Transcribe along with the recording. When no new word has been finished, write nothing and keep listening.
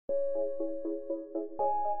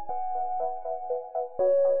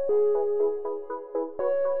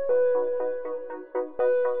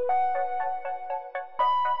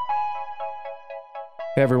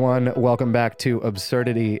Hey everyone, welcome back to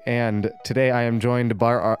Absurdity, and today I am joined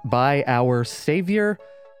by our savior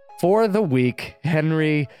for the week,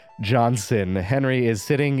 Henry Johnson. Henry is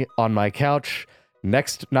sitting on my couch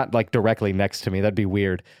not like directly next to me, that'd be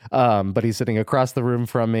weird, but he's sitting across the room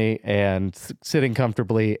from me and sitting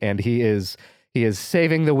comfortably, and he is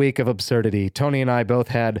saving the week of absurdity. Tony and I both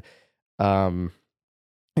had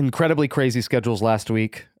incredibly crazy schedules last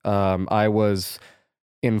week. I was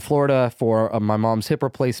in Florida for my mom's hip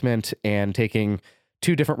replacement and taking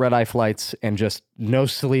 2 different red-eye flights and just no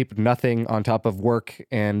sleep, nothing on top of work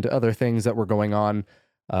and other things that were going on.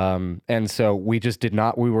 And so we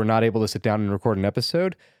were not able to sit down and record an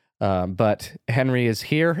episode. But Henry is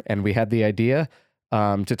here and we had the idea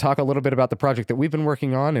to talk a little bit about the project that we've been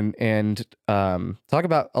working on and talk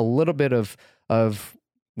about a little bit of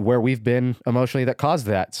where we've been emotionally that caused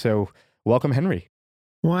that. So welcome, Henry.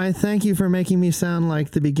 Why, thank you for making me sound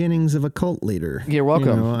like the beginnings of a cult leader. You're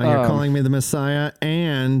welcome. You're calling me the Messiah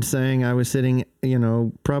and saying I was sitting,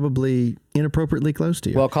 probably inappropriately close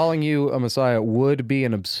to you. Well, calling you a Messiah would be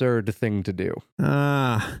an absurd thing to do.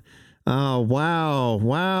 Oh,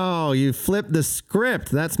 wow. You flipped the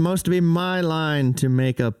script. That's supposed to be my line to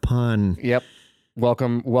make a pun. Yep.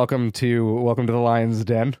 Welcome to the Lion's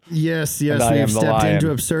Den. Yes, we've stepped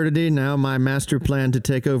into absurdity. Now my master plan to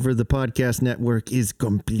take over the podcast network is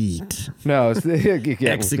complete. No,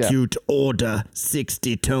 Execute Order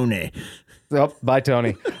 60, Tony. Oh, bye,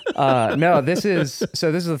 Tony. No, this is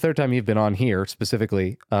the third time you've been on here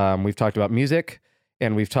specifically. We've talked about music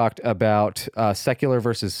and we've talked about secular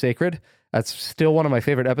versus sacred. That's still one of my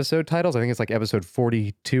favorite episode titles. I think it's like episode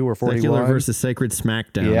 42 or 41. Secular versus Sacred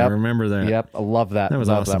Smackdown. Yep. I remember that. Yep. I love that. That was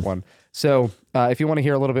awesome. That one. So if you want to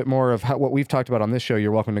hear a little bit more of what we've talked about on this show,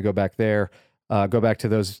 you're welcome to go back there. Go back to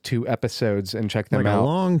those 2 episodes and check them out. A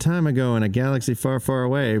long time ago in a galaxy far, far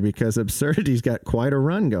away, because Absurdity's got quite a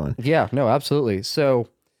run going. Yeah, no, absolutely. So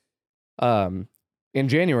in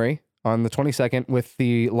January, on the 22nd, with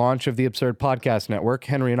the launch of the Absurd Podcast Network,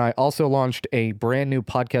 Henry and I also launched a brand new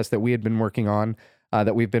podcast that we had been working on,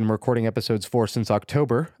 that we've been recording episodes for since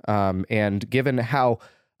October. And given how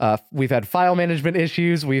we've had file management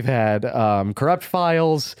issues, we've had corrupt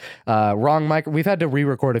files, wrong mic, we've had to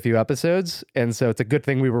re-record a few episodes. And so it's a good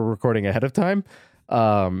thing we were recording ahead of time.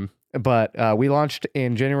 But we launched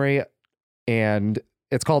in January, and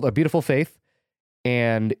it's called A Beautiful Faith.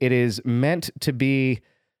 And it is meant to be...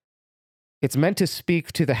 It's meant to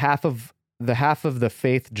speak to the half of the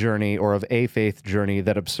faith journey or of a faith journey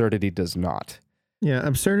that absurdity does not. Yeah,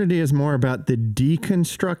 absurdity is more about the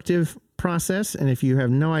deconstructive process. And if you have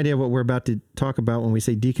no idea what we're about to talk about when we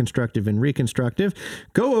say deconstructive and reconstructive,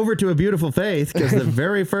 go over to A Beautiful Faith, because the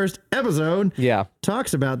very first episode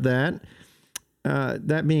talks about that.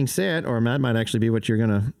 That being said, or that might actually be what you're going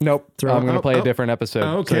to throw. I'm going to play a different episode.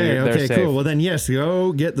 Okay, cool. Well, then, yes,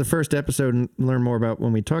 go get the first episode and learn more about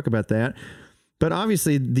when we talk about that. But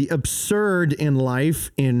obviously, the absurd in life,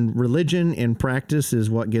 in religion, in practice is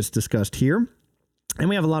what gets discussed here. And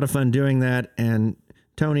we have a lot of fun doing that. And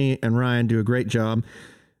Tony and Ryan do a great job.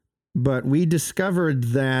 But we discovered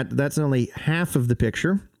that that's only half of the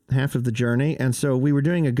picture, half of the journey. And so we were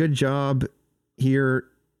doing a good job here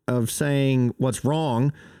of saying what's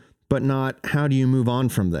wrong, but not how do you move on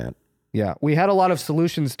from that. Yeah, we had a lot of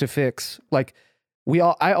solutions to fix. Like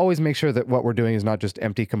I always make sure that what we're doing is not just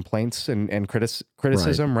empty complaints and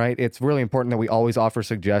criticism, right? It's really important that we always offer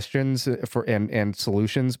suggestions and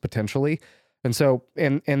solutions potentially. And so,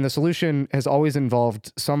 and the solution has always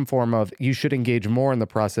involved some form of you should engage more in the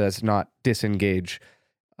process, not disengage.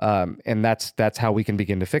 And that's how we can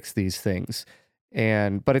begin to fix these things.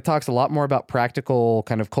 But it talks a lot more about practical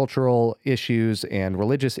kind of cultural issues and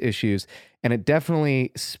religious issues. And it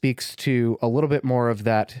definitely speaks to a little bit more of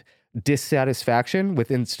that dissatisfaction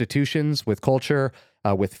with institutions, with culture,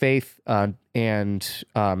 with faith, and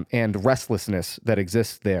restlessness that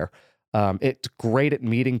exists there. It's great at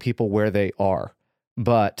meeting people where they are,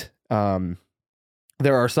 but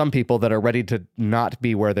there are some people that are ready to not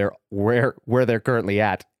be where they're currently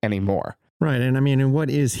at anymore. Right. And I mean, and what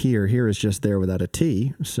is here? Here is just there without a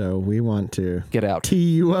T. So we want to get out,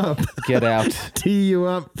 tee you up, get out, tee you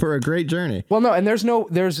up for a great journey. Well, no, and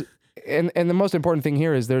and the most important thing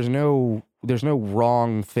here is there's no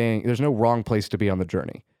wrong thing. There's no wrong place to be on the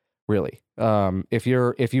journey, really. If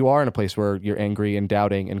you are in a place where you're angry and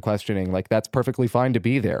doubting and questioning, like that's perfectly fine to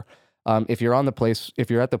be there. If you're at the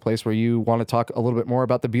place where you want to talk a little bit more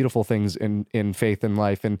about the beautiful things in faith and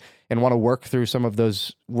life and want to work through some of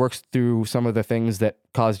the things that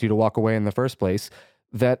caused you to walk away in the first place,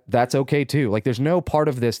 that's okay too. Like there's no part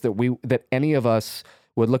of this that any of us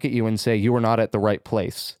would look at you and say, you are not at the right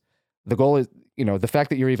place. The goal is the fact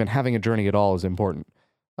that you're even having a journey at all is important.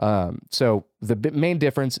 So the main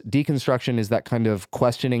difference, deconstruction is that kind of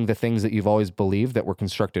questioning the things that you've always believed that were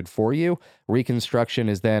constructed for you. Reconstruction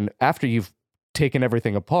is then after you've taken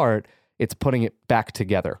everything apart, it's putting it back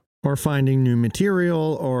together. Or finding new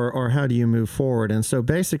material, or how do you move forward? And so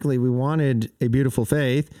basically we wanted A Beautiful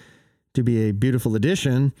Faith to be a beautiful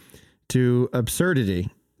addition to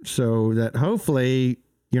absurdity, so that hopefully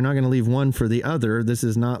you're not going to leave one for the other. This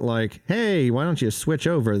is not like, hey, why don't you switch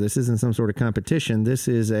over? This isn't some sort of competition. This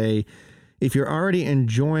is if you're already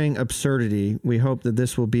enjoying absurdity, we hope that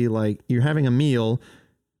this will be like you're having a meal.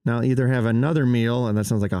 Now either have another meal, and that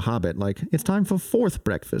sounds like a Hobbit, like it's time for fourth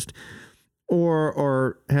breakfast,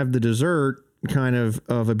 or have the dessert kind of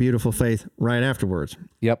A Beautiful Faith right afterwards.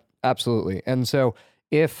 Yep, absolutely. And so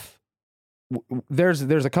if there's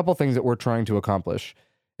a couple things that we're trying to accomplish.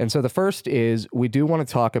 And so the first is we do want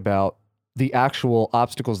to talk about the actual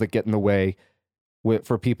obstacles that get in the way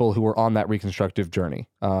for people who are on that reconstructive journey.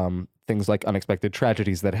 Things like unexpected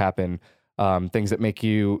tragedies that happen, things that make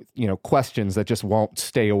you, questions that just won't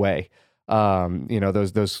stay away.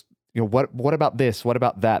 Those what about this? What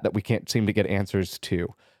about that we can't seem to get answers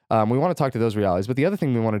to? We want to talk to those realities. But the other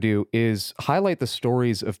thing we want to do is highlight the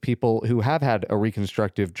stories of people who have had a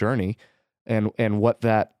reconstructive journey and what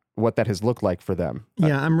that has looked like for them.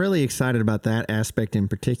 Yeah, I'm really excited about that aspect in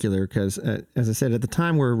particular because, as I said, at the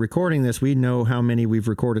time we're recording this, we know how many we've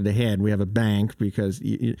recorded ahead. We have a bank because,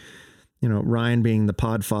 Ryan, being the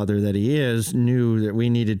podfather that he is, knew that we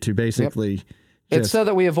needed to basically... Yep. It's so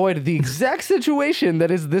that we avoid the exact situation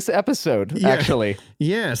that is this episode, actually.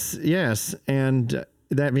 Yes. And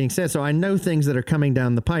that being said, so I know things that are coming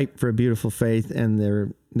down the pipe for A Beautiful Faith, and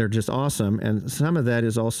they're just awesome. And some of that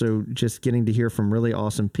is also just getting to hear from really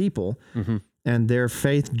awesome people and their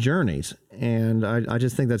faith journeys. And I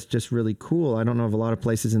just think that's just really cool. I don't know of a lot of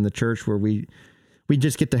places in the church where we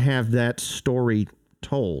just get to have that story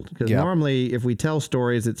told. Because normally if we tell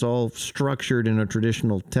stories, it's all structured in a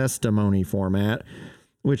traditional testimony format,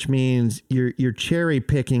 which means you're cherry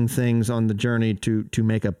picking things on the journey to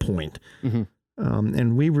make a point.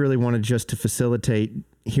 And we really wanted just to facilitate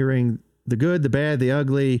hearing the good, the bad, the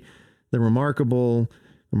ugly, the remarkable,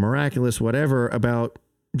 the miraculous, whatever, about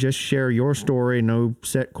just share your story. No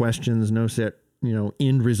set questions, no set,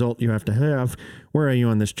 end result you have to have. Where are you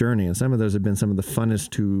on this journey? And some of those have been some of the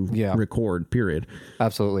funnest to record, period.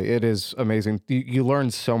 Absolutely. It is amazing. You learn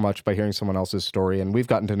so much by hearing someone else's story. And we've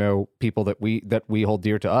gotten to know people that we hold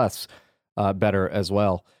dear to us better as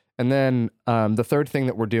well. And then the third thing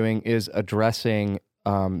that we're doing is addressing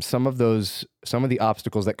some of the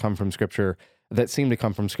obstacles that come from Scripture, that seem to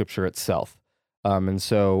come from Scripture itself. And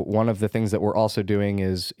so one of the things that we're also doing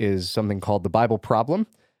is something called the Bible problem,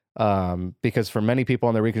 because for many people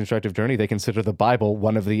on their reconstructive journey, they consider the Bible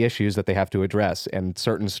one of the issues that they have to address, and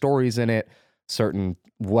certain stories in it, certain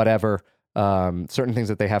whatever, certain things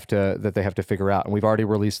that they have to figure out. And we've already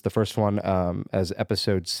released the first one as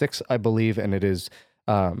episode 6, I believe, and it is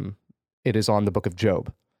on the book of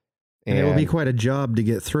Job. And it will be quite a job to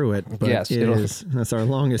get through it, but yes, that's our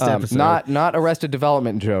longest episode. Not Arrested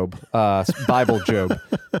Development Job, Bible Job.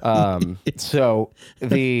 But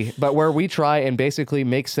where we try and basically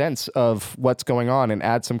make sense of what's going on and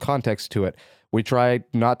add some context to it. We try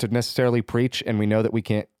not to necessarily preach, and we know that we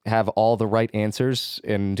can't have all the right answers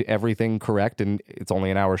and everything correct, and it's only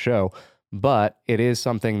an hour show, but it is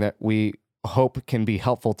something that we hope can be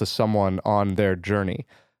helpful to someone on their journey.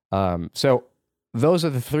 So those are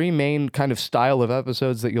the three main kind of style of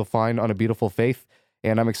episodes that you'll find on A Beautiful Faith.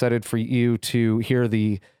 And I'm excited for you to hear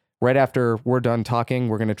right after we're done talking,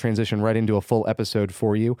 we're going to transition right into a full episode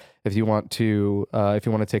for you. If you want to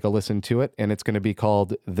take a listen to it, and it's going to be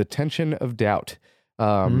called The Tension of Doubt.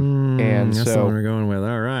 And that's so the one we're going with.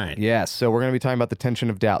 All right. Yes. So we're going to be talking about the tension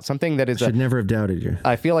of doubt, something that is should never have doubted you.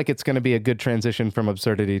 I feel like it's going to be a good transition from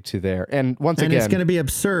absurdity to there. And again, it's going to be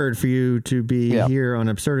absurd for you to be here on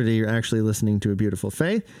absurdity. You're actually listening to A Beautiful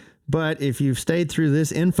Faith. But if you've stayed through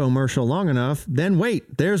this infomercial long enough, then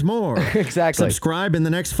wait, there's more. Exactly. Subscribe in the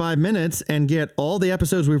next 5 minutes and get all the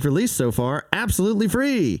episodes we've released so far absolutely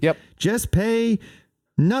free. Yep. Just pay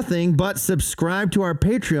nothing but subscribe to our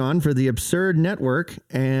Patreon for the Absurd Network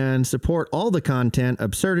and support all the content,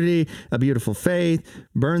 Absurdity, A Beautiful Faith,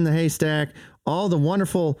 Burn the Haystack, all the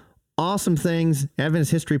wonderful, awesome things. Evan's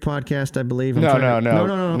History Podcast, I believe.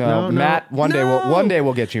 No. Matt, one day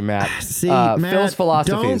we'll get you, Matt. See, Matt, Phil's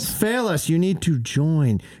philosophies. Don't fail us. You need to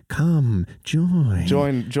join. Come, join.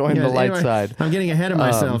 Join the light side. I'm getting ahead of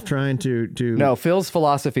myself trying to. No, Phil's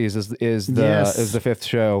philosophies is the fifth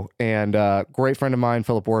show, and great friend of mine,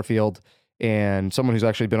 Philip Warfield, and someone who's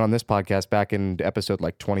actually been on this podcast back in episode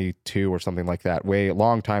like 22 or something like that, way a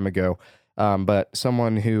long time ago. But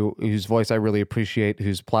someone whose voice I really appreciate,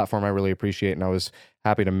 whose platform I really appreciate, and I was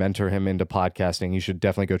happy to mentor him into podcasting. You should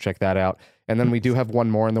definitely go check that out. And then we do have one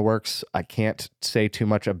more in the works. I can't say too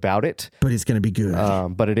much about it, but it's going to be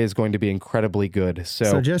good. But it is going to be incredibly good.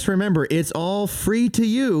 So just remember, it's all free to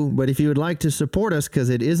you. But if you would like to support us, because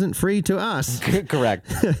it isn't free to us,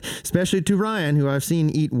 correct, especially to Ryan, who I've seen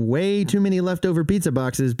eat way too many leftover pizza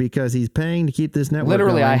boxes because he's paying to keep this network.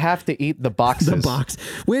 Literally, going. I have to eat the boxes. The box,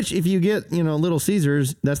 which if you get, Little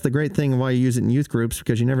Caesars, that's the great thing why you use it in youth groups,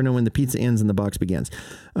 because you never know when the pizza ends and the box begins.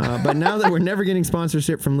 But now that we're never getting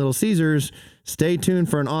sponsorship from Little Caesars, stay tuned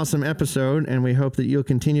for an awesome episode, and we hope that you'll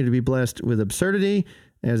continue to be blessed with absurdity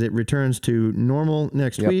as it returns to normal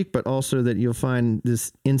next week, but also that you'll find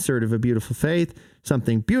this insert of A Beautiful Faith,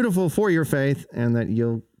 something beautiful for your faith, and that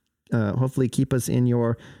you'll hopefully keep us in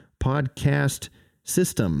your podcast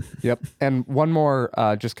system. Yep. And one more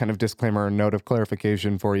just kind of disclaimer and note of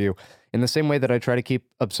clarification for you. In the same way that I try to keep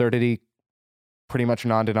absurdity pretty much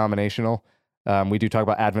non-denominational, we do talk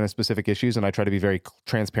about Adventist-specific issues, and I try to be very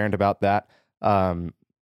transparent about that.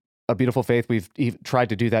 A Beautiful Faith, we've tried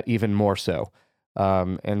to do that even more so.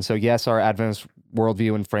 And so, yes, our Adventist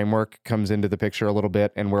worldview and framework comes into the picture a little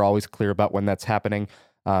bit, and we're always clear about when that's happening.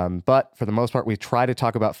 But for the most part, we try to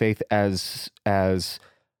talk about faith as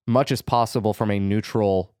much as possible from a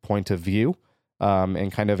neutral point of view,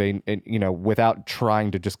 and kind of without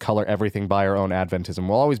trying to just color everything by our own Adventism.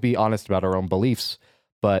 We'll always be honest about our own beliefs,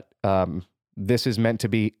 but this is meant to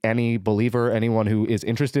be any believer, anyone who is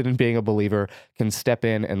interested in being a believer can step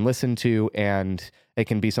in and listen to, and it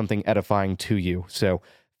can be something edifying to you. So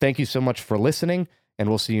thank you so much for listening, and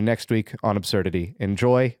we'll see you next week on Absurdity.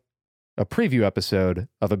 Enjoy a preview episode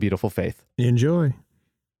of A Beautiful Faith. Enjoy.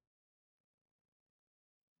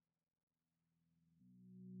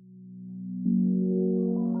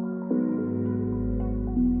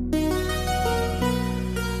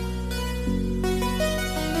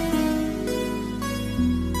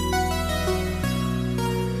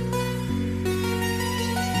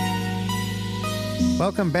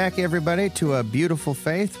 Welcome back, everybody, to A Beautiful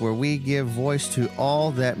Faith, where we give voice to all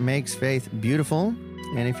that makes faith beautiful.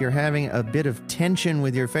 And if you're having a bit of tension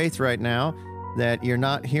with your faith right now, that you're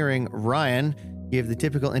not hearing Ryan give the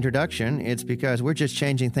typical introduction, it's because we're just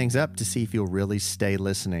changing things up to see if you'll really stay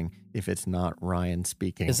listening if it's not Ryan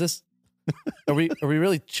speaking. Is this... Are we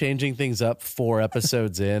really changing things up 4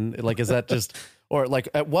 episodes in? Like, is that just... Or, like,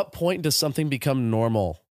 at what point does something become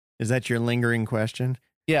normal? Is that your lingering question?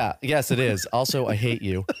 Yeah, yes, it is. Also, I hate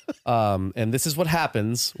you. And this is what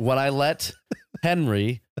happens when I let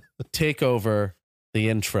Henry take over the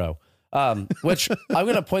intro, which I'm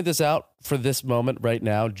going to point this out for this moment right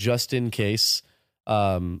now, just in case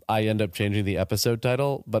I end up changing the episode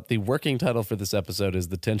title. But the working title for this episode is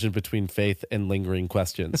The Tension Between Faith and Lingering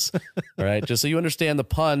Questions. All right, just so you understand the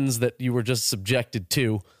puns that you were just subjected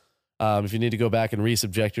to. If you need to go back and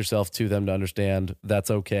re-subject yourself to them to understand,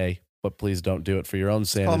 that's okay. But please don't do it for your own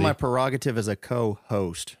sanity. It's called my prerogative as a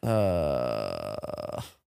co-host. No,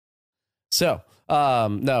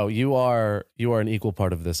 you are an equal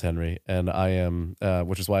part of this, Henry, and I am,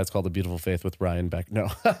 which is why it's called A Beautiful Faith with Ryan Beck. No,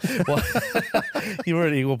 well, you are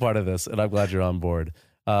an equal part of this, and I'm glad you're on board.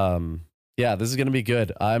 Yeah, this is going to be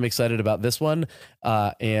good. I'm excited about this one,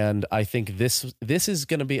 and I think this is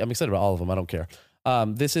going to be. I'm excited about all of them. I don't care.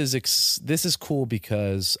 This is cool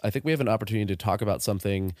because I think we have an opportunity to talk about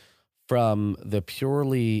something from the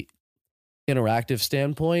purely interactive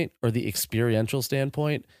standpoint or the experiential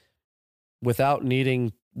standpoint without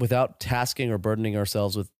tasking or burdening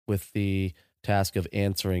ourselves with the task of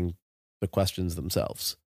answering the questions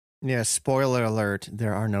themselves. Yeah, spoiler alert,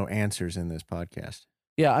 there are no answers in this podcast.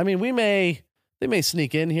 Yeah, I mean, they may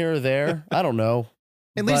sneak in here or there. I don't know.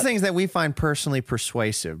 At least things that we find personally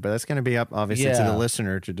persuasive, but that's going to be up obviously to the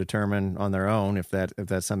listener to determine on their own if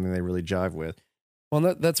that's something they really jive with.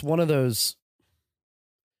 Well, that's one of those.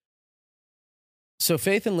 So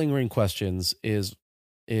faith and lingering questions is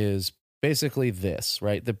basically this,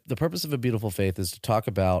 right? The purpose of A Beautiful Faith is to talk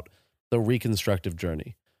about the reconstructive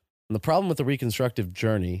journey. And the problem with the reconstructive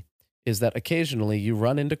journey is that occasionally you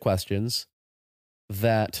run into questions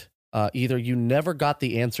that either you never got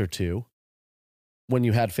the answer to when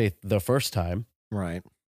you had faith the first time, right?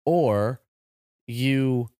 Or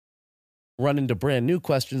you run into brand new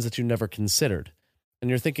questions that you never considered. And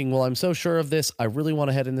you're thinking, well, I'm so sure of this, I really want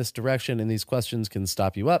to head in this direction, and these questions can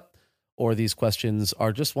stop you up, or these questions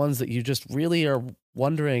are just ones that you just really are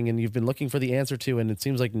wondering and you've been looking for the answer to, and it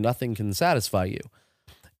seems like nothing can satisfy you.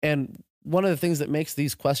 And one of the things that makes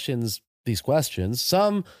these questions,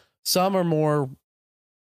 some Some are more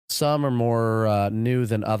new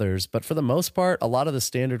than others, but for the most part, a lot of the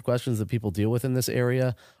standard questions that people deal with in this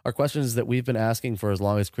area are questions that we've been asking for as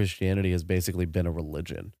long as Christianity has basically been a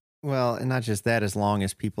religion. Well, and not just that, as long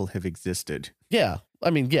as people have existed. Yeah,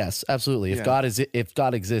 I mean, yes, absolutely. If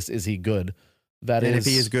God exists, is he good? And if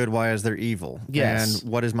he is good, why is there evil? Yes.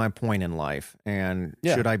 And what is my point in life? And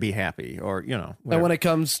should I be happy? Or, whatever. And when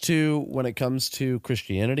it comes to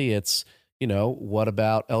Christianity, it's, what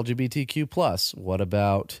about LGBTQ plus? What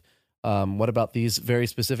about these very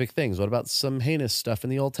specific things? What about some heinous stuff in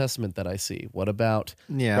the Old Testament that I see? What about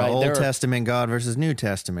Old Testament God versus New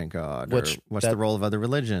Testament God? What's the role of other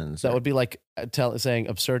religions? That would be like saying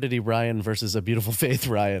absurdity Ryan versus a beautiful faith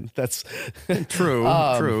Ryan. That's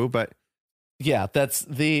true, but yeah, that's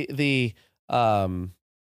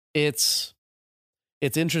it's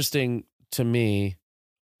interesting to me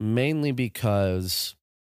mainly because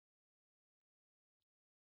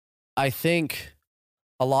I think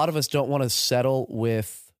a lot of us don't want to settle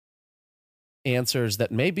with answers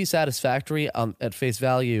that may be satisfactory at face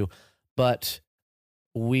value, but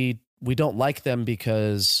we don't like them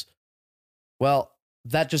because, well,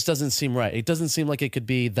 that just doesn't seem right. It doesn't seem like it could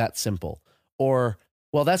be that simple. Or,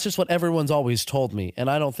 well, that's just what everyone's always told me, and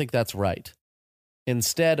I don't think that's right.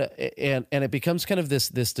 Instead, and it becomes kind of this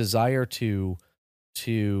desire to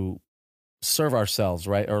serve ourselves,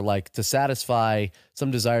 right? Or like to satisfy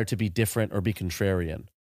some desire to be different or be contrarian.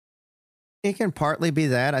 It can partly be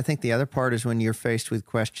that. I think the other part is when you're faced with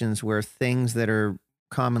questions where things that are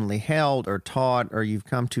commonly held or taught or you've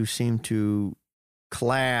come to seem to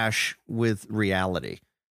clash with reality.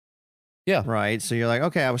 Yeah. Right. So you're like,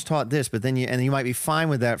 okay, I was taught this, but then you might be fine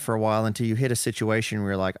with that for a while until you hit a situation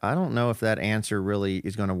where you're like, I don't know if that answer really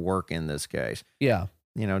is going to work in this case. Yeah.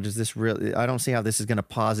 Does this really, I don't see how this is going to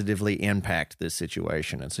positively impact this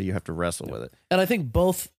situation. And so you have to wrestle with it. And I think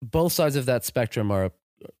both sides of that spectrum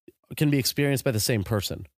can be experienced by the same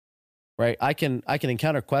person, right? I can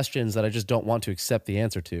encounter questions that I just don't want to accept the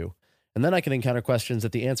answer to. And then I can encounter questions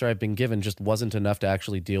that the answer I've been given just wasn't enough to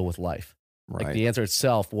actually deal with life. Right. Like the answer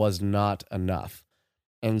itself was not enough.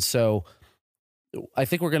 And so I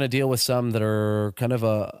think we're going to deal with some that are kind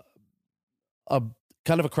of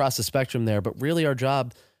kind of across the spectrum there, but really our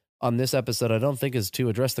job on this episode, I don't think, is to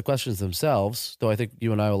address the questions themselves, though I think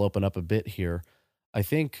you and I will open up a bit here. I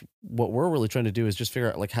think what we're really trying to do is just figure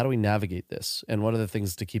out, like, how do we navigate this? And what are the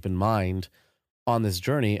things to keep in mind on this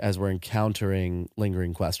journey as we're encountering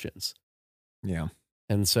lingering questions? Yeah.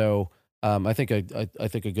 And so I think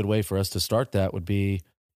a good way for us to start that would be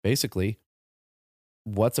basically,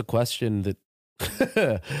 what's a question that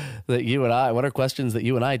what are questions that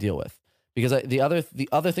you and I deal with? Because the other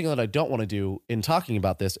thing that I don't want to do in talking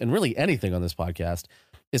about this, and really anything on this podcast,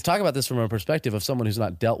 is talk about this from a perspective of someone who's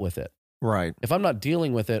not dealt with it. Right. If I'm not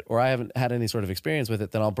dealing with it, or I haven't had any sort of experience with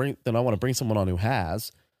it, then I want to bring someone on who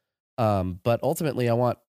has. But ultimately, I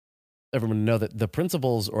want everyone to know that the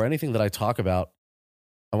principles or anything that I talk about,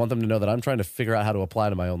 I want them to know that I'm trying to figure out how to apply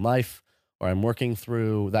to my own life, or I'm working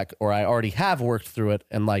through that, or I already have worked through it,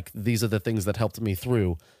 and like these are the things that helped me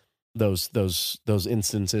through those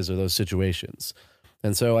instances or those situations.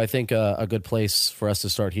 And so I think a good place for us to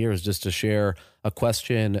start here is just to share a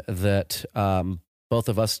question that both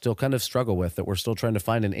of us still kind of struggle with, that we're still trying to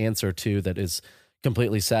find an answer to, that is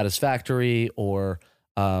completely satisfactory or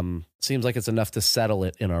seems like it's enough to settle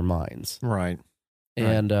it in our minds. Right.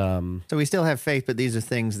 And so we still have faith, but these are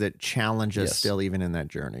things that challenge us still, even in that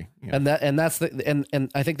journey. Yeah. And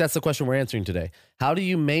I think that's the question we're answering today. How do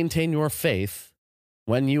you maintain your faith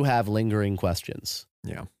when you have lingering questions?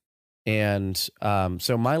 Yeah. And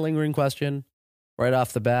so my lingering question right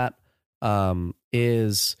off the bat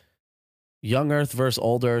is young earth versus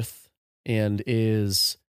old earth, and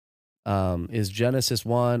is Genesis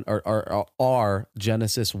 1 or are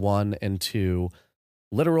Genesis 1 and 2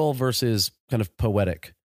 literal versus kind of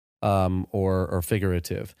poetic or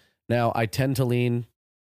figurative? Now, I tend to lean.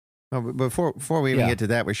 Well, before we even get to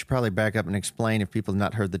that, we should probably back up and explain, if people have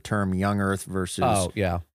not heard the term young earth versus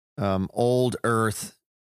old earth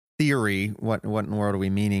theory, what in the world are we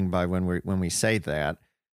meaning by when we say that?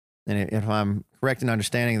 And if I'm correct in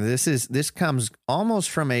understanding, this comes almost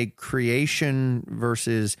from a creation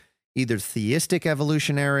versus either theistic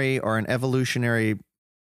evolutionary or an evolutionary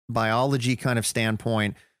biology kind of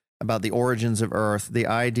standpoint about the origins of Earth. The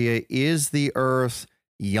idea is the Earth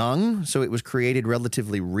young, so it was created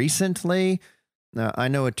relatively recently. Now, I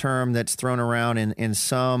know a term that's thrown around in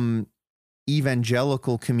some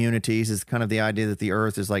evangelical communities is kind of the idea that the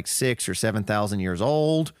Earth is like 6,000 or 7,000 years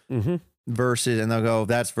old. Mm-hmm. Versus, and they'll go,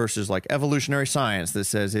 that's versus like evolutionary science that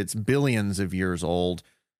says it's billions of years old.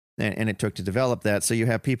 and it took to develop that. So you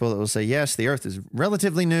have people that will say, yes, the earth is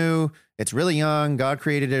relatively new. It's really young. God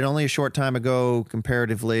created it only a short time ago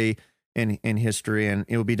comparatively in history, and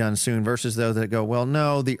it will be done soon, versus those that go, well,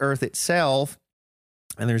 no, the earth itself,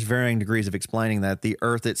 and there's varying degrees of explaining that, the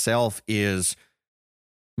earth itself is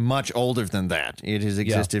much older than that. It has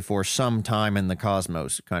existed for some time in the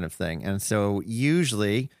cosmos kind of thing. And so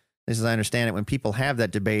usually, this is, I understand it, when people have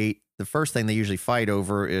that debate, the first thing they usually fight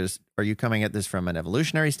over is, are you coming at this from an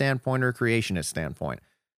evolutionary standpoint or a creationist standpoint?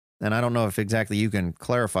 And I don't know if exactly you can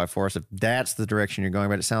clarify for us if that's the direction you're going,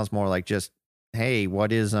 but it sounds more like just, hey,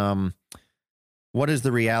 what is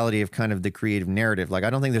the reality of kind of the creative narrative? Like, I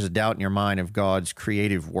don't think there's a doubt in your mind of God's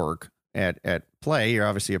creative work at play. You're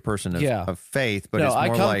obviously a person of faith, but it's more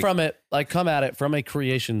I come at it from a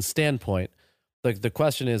creation standpoint. Like, the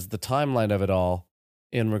question is the timeline of it all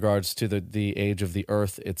in regards to the age of the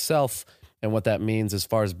earth itself and what that means as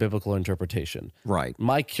far as biblical interpretation. Right.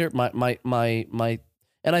 My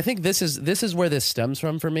and I think this is where this stems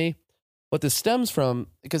from for me. What this stems from,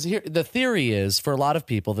 because here the theory is, for a lot of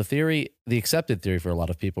people, the accepted theory for a lot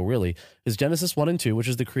of people really is Genesis 1 and 2, which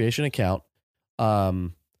is the creation account.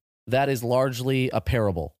 That is largely a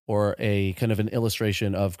parable or a kind of an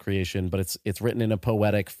illustration of creation, but it's written in a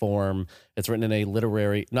poetic form. It's written in a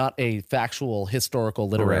literary, not a factual, historical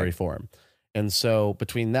literary form. And so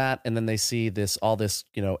between that and then they see all this,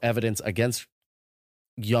 evidence against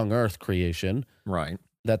young earth creation, right?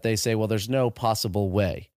 That they say, well, there's no possible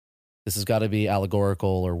way. This has got to be allegorical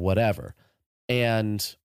or whatever.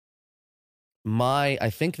 And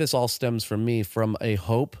I think this all stems from me from a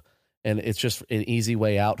hope, and it's just an easy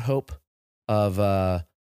way out hope of that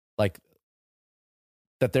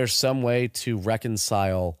there's some way to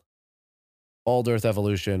reconcile old earth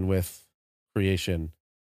evolution with creation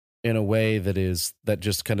in a way that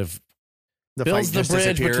just kind of builds the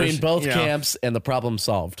bridge between both camps and the problem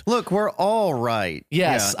solved. Look, we're all right.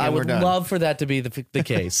 Yes, I would love for that to be the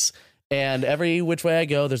case. And every which way I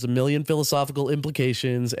go, there's a million philosophical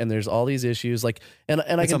implications, and there's all these issues. And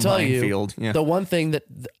I can tell you, the one thing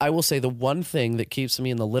that keeps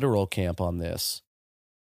me in the literal camp on this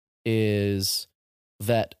is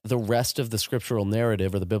that the rest of the scriptural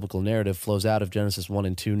narrative or the biblical narrative flows out of Genesis 1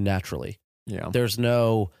 and 2 naturally. Yeah, there's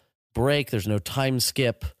no break, there's no time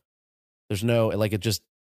skip, there's no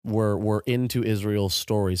we're into Israel's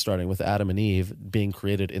story, starting with Adam and Eve being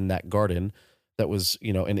created in that garden that was,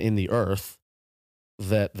 and in the earth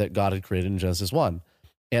that God had created in Genesis 1.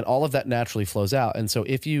 And all of that naturally flows out. And so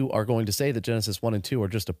if you are going to say that Genesis 1 and 2 are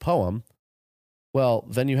just a poem, well,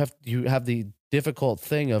 then you have the difficult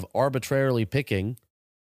thing of arbitrarily picking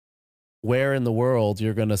where in the world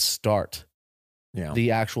you're going to start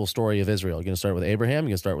the actual story of Israel. You're going to start with Abraham, you're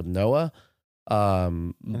going to start with Noah.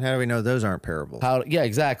 And how do we know those aren't parables? Yeah,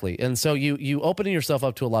 exactly. And so you open yourself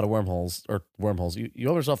up to a lot of wormholes. You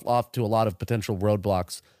open yourself off to a lot of potential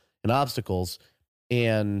roadblocks and obstacles.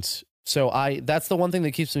 And so that's the one thing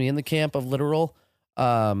that keeps me in the camp of literal.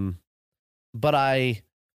 But I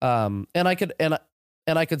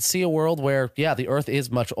could see a world where, the earth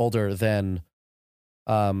is much older than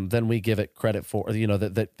we give it credit for,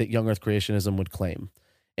 that young earth creationism would claim.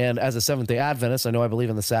 And as a Seventh-day Adventist, I believe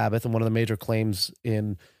in the Sabbath, and one of the major claims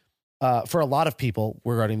for a lot of people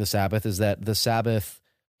regarding the Sabbath is that the Sabbath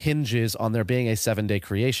hinges on there being a 7-day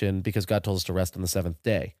creation because God told us to rest on the seventh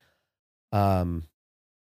day. And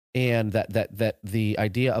that the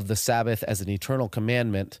idea of the Sabbath as an eternal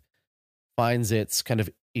commandment finds its kind of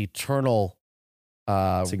eternal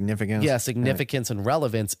significance and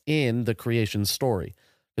relevance in the creation story,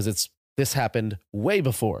 because this happened way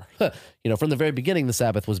before. From the very beginning, the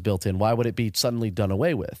Sabbath was built in. Why would it be suddenly done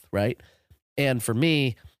away with, right? And for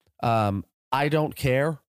me, I don't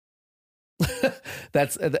care.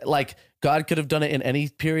 That's like, God could have done it in any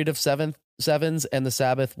period of sevens, and the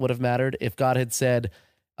Sabbath would have mattered. If God had said,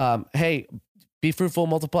 hey, be fruitful,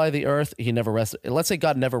 multiply the earth, he never rested. Let's say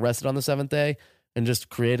God never rested on the seventh day and just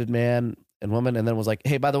created man and woman, and then was like,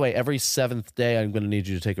 hey, by the way, every seventh day, I'm going to need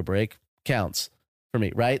you to take a break. Counts for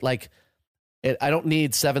me, right? Like, I don't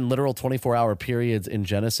need 7 literal 24-hour periods in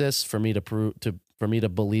Genesis for me to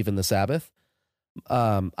believe in the Sabbath.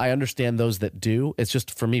 I understand those that do. It's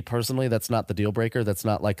just, for me personally, that's not the deal breaker. That's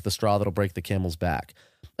not like the straw that'll break the camel's back.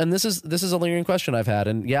 And this is a lingering question I've had.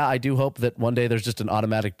 And I do hope that one day there's just an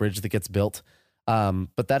automatic bridge that gets built.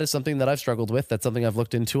 But that is something that I've struggled with. That's something I've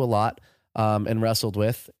looked into a lot and wrestled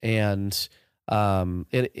with. And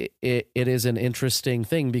it is an interesting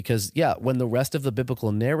thing because, when the rest of the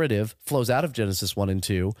biblical narrative flows out of Genesis 1 and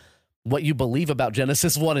 2, what you believe about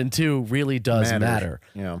Genesis 1 and 2 really does matter.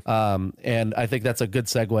 Yeah. And I think that's a good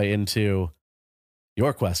segue into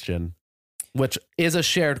your question. which is a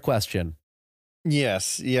shared question.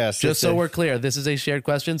 Yes. Just so we're clear, this is a shared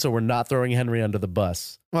question, so we're not throwing Henry under the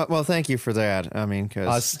bus. Well, thank you for that. I mean,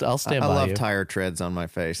 because I'll stand by I love you. tire treads on my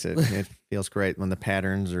face. It feels great when the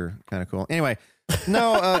patterns are kind of cool. Anyway,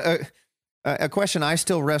 no, a question I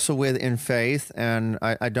still wrestle with in faith, and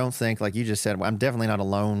I don't think, like you just said, I'm definitely not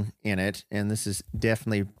alone in it. And this is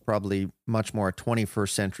definitely probably much more a 21st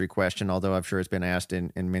century question, although I'm sure it's been asked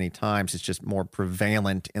in many times. It's just more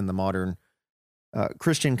prevalent in the modern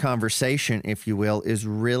Christian conversation, if you will, is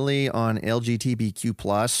really on LGBTQ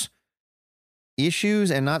plus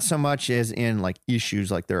issues, and not so much as in like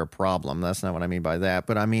issues like they're a problem. That's not what I mean by that.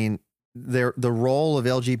 But I mean the role of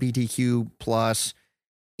LGBTQ plus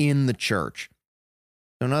in the church.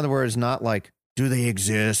 So in other words, not like, do they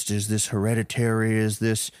exist? Is this hereditary? Is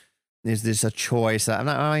this a choice? I'm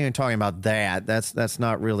not even talking about that. That's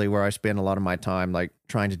not really where I spend a lot of my time, like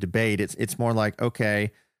trying to debate. It's more like,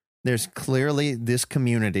 okay, there's clearly this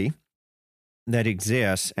community that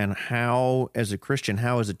exists, and how, as a Christian,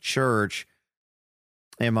 how as a church,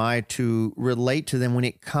 am I to relate to them when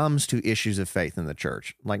it comes to issues of faith in the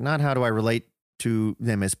church? Like, not how do I relate to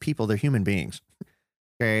them as people? They're human beings.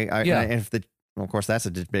 Okay. Of course, that's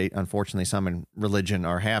a debate, unfortunately, some in religion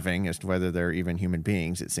are having as to whether they're even human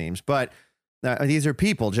beings, it seems. But these are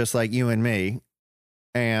people just like you and me,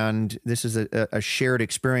 and this is a shared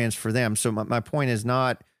experience for them. So my point is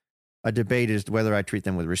not a debate as to whether I treat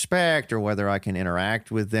them with respect or whether I can interact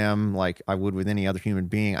with them like I would with any other human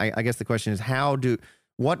being. I guess the question is,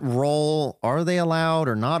 what role are they allowed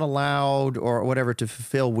or not allowed or whatever to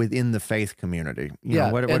fulfill within the faith community? You know,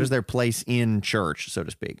 what is their place in church, so to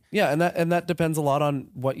speak? Yeah, and that depends a lot on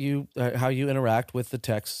what you how you interact with the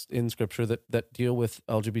texts in Scripture that deal with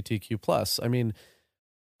LGBTQ plus. I mean,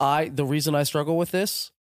 the reason I struggle with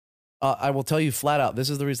this, I will tell you flat out. This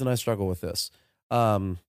is the reason I struggle with this.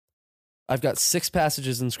 I've got 6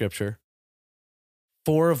 passages in Scripture,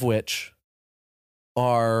 4 of which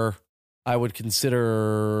are, I would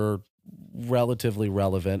consider, relatively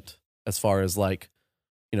relevant as far as, like,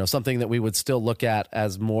 you know, something that we would still look at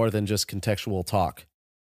as more than just contextual talk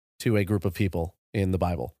to a group of people in the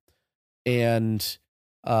Bible. And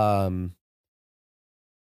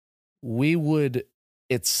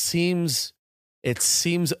it seems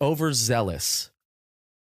overzealous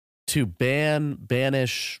to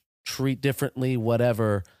banish, treat differently,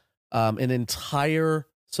 whatever, an entire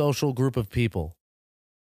social group of people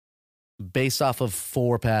based off of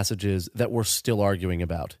 4 passages that we're still arguing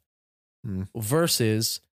about.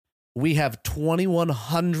 Versus we have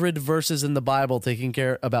 2,100 verses in the Bible taking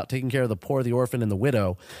care of the poor, the orphan, and the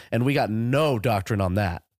widow, and we got no doctrine on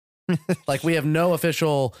that. Like, we have no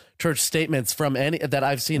official church statements from any that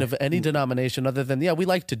I've seen of any denomination other than, yeah, we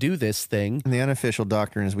like to do this thing. And the unofficial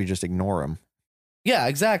doctrine is we just ignore them. Yeah,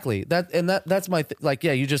 exactly. That's my like.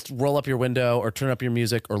 Yeah, you just roll up your window or turn up your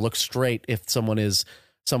music or look straight if someone is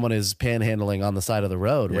panhandling on the side of the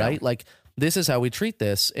road, right? Like, this is how we treat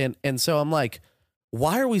this, and so I'm like,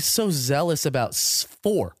 why are we so zealous about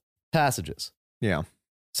 4 passages? Yeah,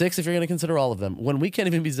 6 if you're going to consider all of them. When we can't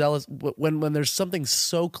even be zealous when there's something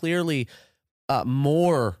so clearly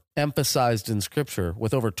more emphasized in Scripture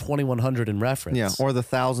with over 2,100 in reference. Yeah, or the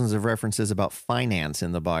thousands of references about finance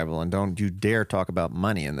in the Bible, and don't you dare talk about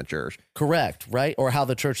money in the church. Correct, right? Or how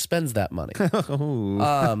the church spends that money.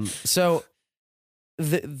 So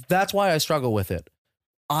that's why I struggle with it.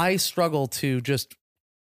 I struggle to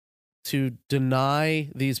deny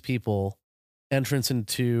these people entrance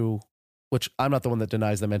into, which I'm not the one that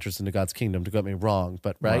denies them entrance into God's kingdom, to get me wrong,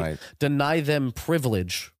 but right? Deny them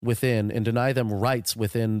privilege within and deny them rights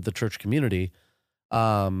within the church community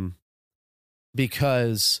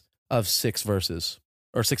because of 6 verses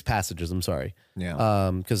or 6 passages. I'm sorry.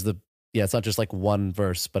 Yeah. Because it's not just like one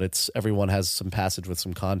verse, but everyone has some passage with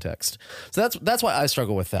some context. So that's why I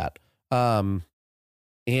struggle with that.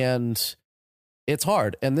 And it's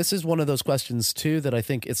hard. And this is one of those questions too, that I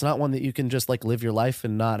think it's not one that you can just like live your life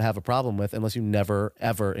and not have a problem with unless you never,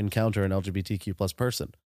 ever encounter an LGBTQ plus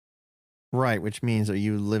person. Right. Which means, are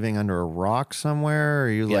you living under a rock somewhere? Or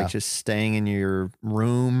are you like just staying in your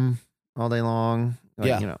room all day long?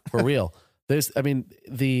 Like, for real.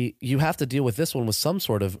 You have to deal with this one with some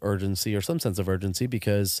sort of urgency or some sense of urgency,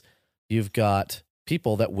 because you've got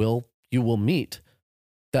people that you will meet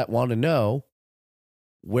that want to know,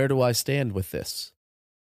 where do I stand with this?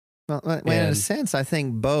 Well, in a sense, I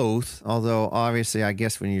think both, although obviously I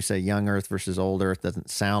guess when you say young earth versus old earth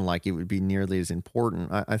doesn't sound like it would be nearly as important.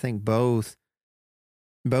 I think both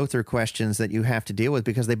are questions that you have to deal with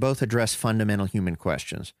because they both address fundamental human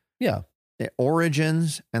questions. Yeah. The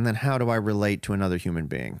origins, and then how do I relate to another human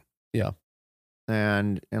being? Yeah.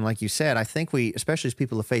 And like you said, I think we, especially as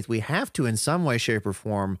people of faith, we have to in some way, shape, or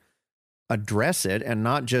form address it, and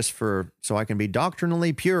not just so I can be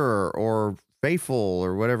doctrinally pure or faithful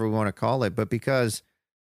or whatever we want to call it, but because,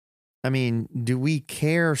 I mean, do we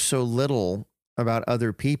care so little about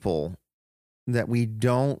other people that we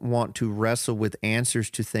don't want to wrestle with answers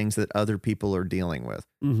to things that other people are dealing with?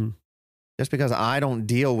 Mm-hmm. Just because I don't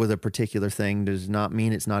deal with a particular thing does not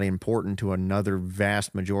mean it's not important to another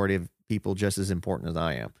vast majority of people just as important as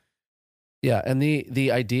I am. Yeah, and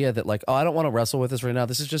the idea that like, oh, I don't want to wrestle with this right now.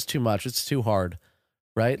 This is just too much. It's too hard,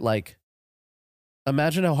 right? Like,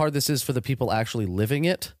 imagine how hard this is for the people actually living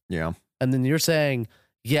it. Yeah. And then you're saying,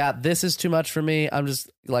 yeah, this is too much for me. I'm just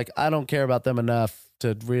like, I don't care about them enough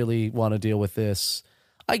to really want to deal with this.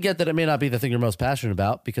 I get that it may not be the thing you're most passionate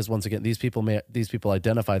about, because once again, these people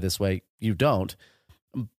identify this way. You don't.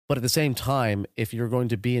 But at the same time, if you're going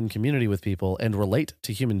to be in community with people and relate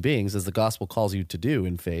to human beings as the gospel calls you to do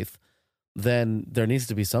in faith, then there needs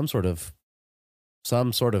to be some sort of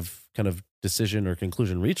kind of decision or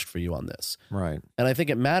conclusion reached for you on this. Right. And I think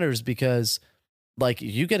it matters because like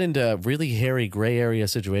you get into really hairy gray area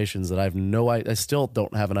situations that I still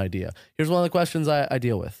don't have an idea. Here's one of the questions I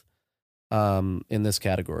deal with in this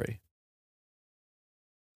category.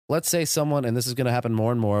 Let's say someone, and this is going to happen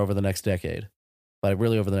more and more over the next decade, but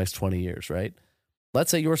really over the next 20 years, right? Let's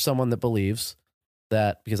say you're someone that believes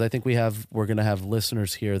that, because I think we're going to have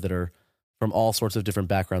listeners here that are from all sorts of different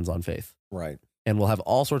backgrounds on faith. Right. And we'll have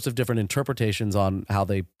all sorts of different interpretations on how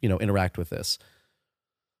they, interact with this.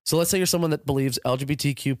 So let's say you're someone that believes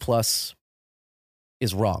LGBTQ plus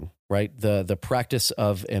is wrong, right? The practice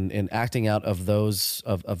of and acting out of those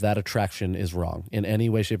of that attraction is wrong in any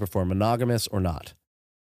way, shape, or form, monogamous or not.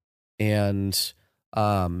 And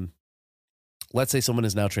let's say someone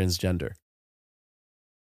is now transgender.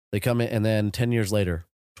 They come in, and then 10 years later,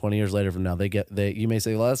 20 years later from now, you may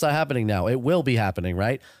say, well, that's not happening now. It will be happening,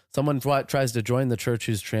 right? Someone tries to join the church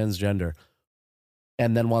who's transgender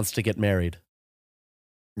and then wants to get married.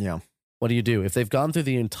 Yeah. What do you do? If they've gone through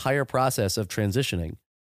the entire process of transitioning,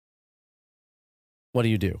 what do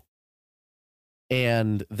you do?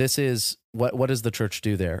 And this is, what does the church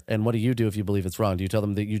do there? And what do you do if you believe it's wrong? Do you tell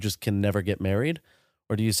them that you just can never get married?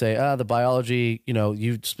 Or do you say, the biology,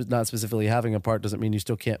 you not specifically having a part doesn't mean you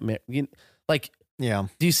still can't marry? Yeah.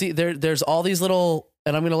 Do you see there's all these little,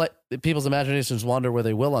 and I'm going to let people's imaginations wander where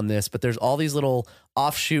they will on this, but there's all these little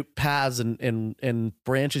offshoot paths and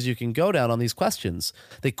branches you can go down on these questions.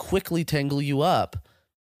 They quickly tangle you up,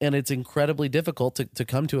 and it's incredibly difficult to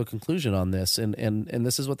come to a conclusion on this. And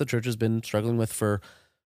this is what the church has been struggling with for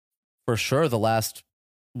sure the last,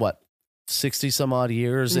 60 some odd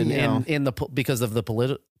years because of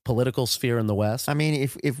the political sphere in the West. I mean,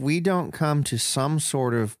 if we don't come to some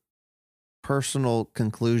sort of personal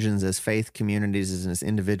conclusions as faith communities, as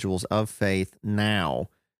individuals of faith now,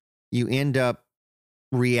 you end up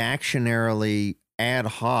reactionarily ad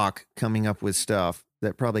hoc coming up with stuff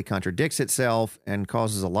that probably contradicts itself and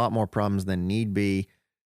causes a lot more problems than need be.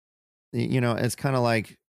 It's kind of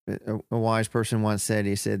like a wise person once said,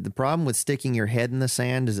 he said, the problem with sticking your head in the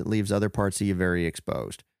sand is it leaves other parts of you very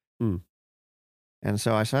exposed. And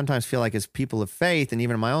so I sometimes feel like as people of faith, and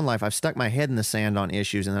even in my own life, I've stuck my head in the sand on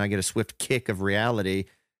issues, and then I get a swift kick of reality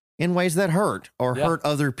in ways that hurt hurt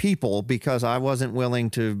other people because I wasn't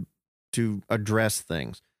willing to address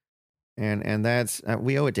things. And that's,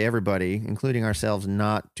 we owe it to everybody, including ourselves,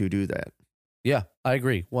 not to do that. Yeah, I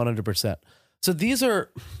agree 100%. So these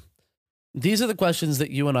are the questions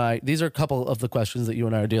that these are a couple of the questions that you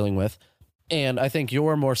and I are dealing with. And I think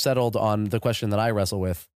you're more settled on the question that I wrestle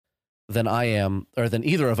with than I am, or than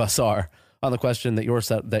either of us are, on the question that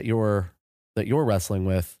you're wrestling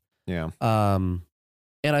with. Yeah. And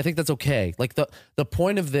I think that's okay. Like the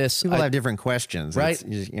point of this, people have different questions, right?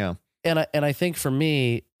 And I think for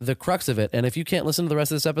me, the crux of it, and if you can't listen to the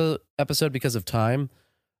rest of this episode because of time,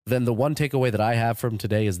 then the one takeaway that I have from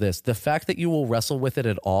today is this: the fact that you will wrestle with it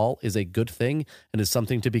at all is a good thing and is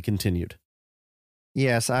something to be continued.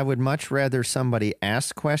 Yes, I would much rather somebody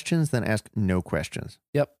ask questions than ask no questions.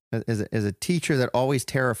 Yep. As a teacher, that always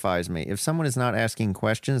terrifies me. If someone is not asking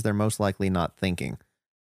questions, they're most likely not thinking.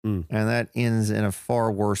 And that ends in a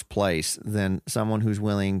far worse place than someone who's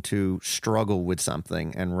willing to struggle with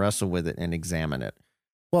something and wrestle with it and examine it.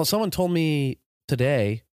 Well, someone told me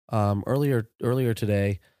today, earlier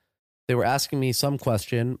today, they were asking me some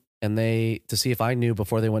question and to see if I knew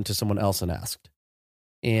before they went to someone else and asked.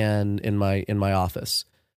 And in my office.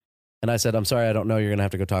 And I said, I'm sorry, I don't know. You're going to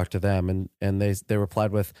have to go talk to them. And they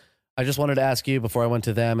replied with, I just wanted to ask you before I went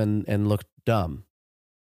to them and looked dumb.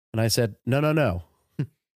 And I said, no.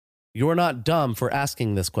 You're not dumb for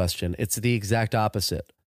asking this question. It's the exact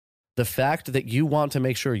opposite. The fact that you want to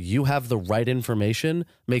make sure you have the right information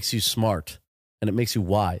makes you smart and it makes you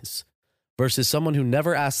wise, versus someone who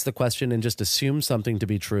never asks the question and just assumes something to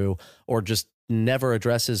be true or just never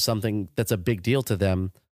addresses something that's a big deal to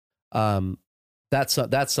them.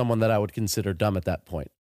 That's someone that I would consider dumb at that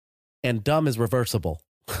point. And dumb is reversible.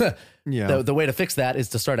 Yeah. The way to fix that is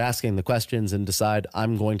to start asking the questions and decide,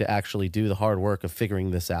 I'm going to actually do the hard work of figuring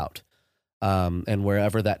this out. And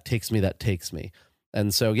wherever that takes me, that takes me.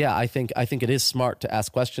 And so, yeah, I think it is smart to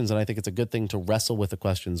ask questions, and I think it's a good thing to wrestle with the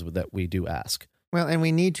questions that we do ask. Well, and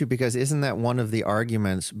we need to, because isn't that one of the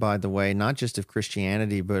arguments, by the way, not just of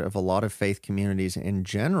Christianity, but of a lot of faith communities in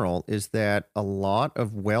general, is that a lot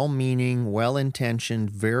of well-meaning, well-intentioned,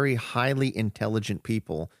 very highly intelligent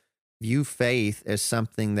people view faith as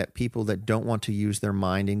something that people that don't want to use their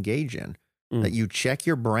mind engage in. That you check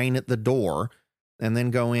your brain at the door and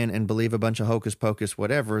then go in and believe a bunch of hocus pocus,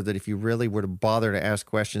 whatever, that if you really were to bother to ask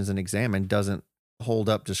questions and examine, doesn't hold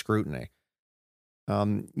up to scrutiny.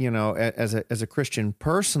 As a Christian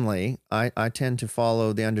personally, I tend to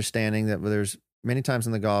follow the understanding that there's many times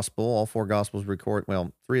in the gospel, all four gospels record,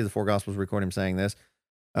 well, three of the four gospels record him saying this.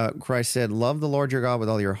 Christ said, love the Lord your God with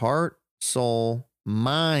all your heart, soul,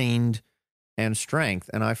 mind, and strength.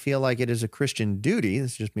 And I feel like it is a Christian duty,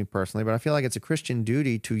 this is just me personally, but I feel like it's a Christian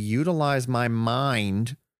duty to utilize my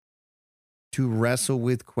mind to wrestle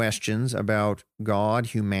with questions about God,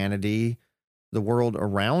 humanity, the world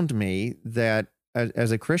around me, that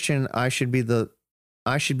as a Christian, I should be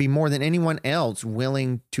more than anyone else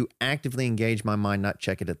willing to actively engage my mind, not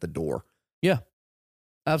check it at the door. Yeah,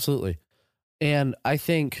 absolutely. And I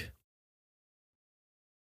think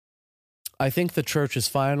the church is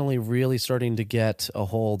finally really starting to get a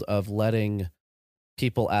hold of letting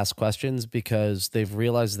people ask questions, because they've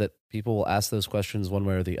realized that people will ask those questions one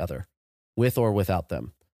way or the other, with or without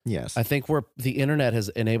them. Yes. I think the internet has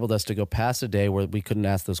enabled us to go past a day where we couldn't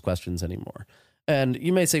ask those questions anymore. And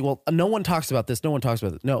you may say, well, no one talks about this. No one talks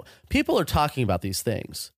about it. No, people are talking about these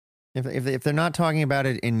things. If they're not talking about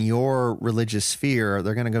it in your religious sphere,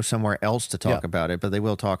 they're going to go somewhere else to talk about it, but they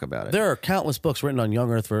will talk about it. There are countless books written on young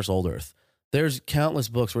earth versus old earth. There's countless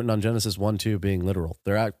books written on Genesis 1-2 being literal.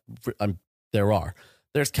 There are.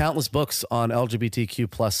 There's countless books on LGBTQ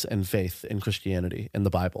plus and faith in Christianity in the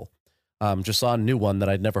Bible. Just saw a new one that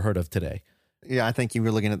I'd never heard of today. Yeah, I think you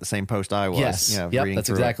were looking at the same post I was. Yes. Yeah, that's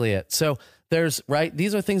exactly it. So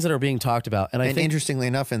these are things that are being talked about. And I think, interestingly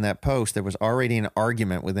enough, in that post, there was already an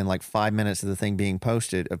argument within like 5 minutes of the thing being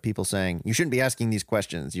posted of people saying, you shouldn't be asking these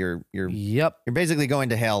questions. You're basically going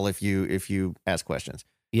to hell if you ask questions.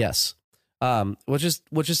 Yes. Which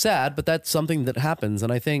is sad, but that's something that happens.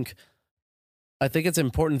 And I think it's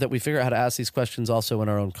important that we figure out how to ask these questions also in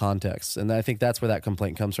our own context. And I think that's where that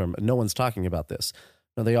complaint comes from. No one's talking about this.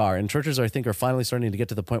 No, they are. And churches, I think, are finally starting to get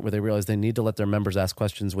to the point where they realize they need to let their members ask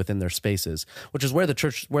questions within their spaces, which is where that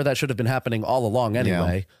should have been happening all along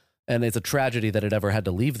anyway. Yeah. And it's a tragedy that it ever had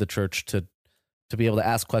to leave the church to be able to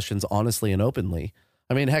ask questions honestly and openly.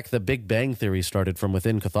 I mean, heck, the Big Bang Theory started from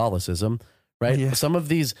within Catholicism, right? Yeah. Some of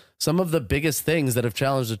the biggest things that have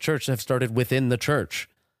challenged the church have started within the church.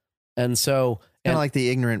 And so, kind of like the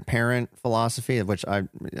ignorant parent philosophy, of which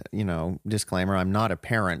disclaimer, I'm not a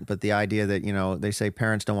parent, but the idea that, they say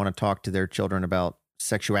parents don't want to talk to their children about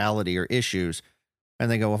sexuality or issues. And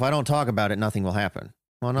they go, well, if I don't talk about it, nothing will happen.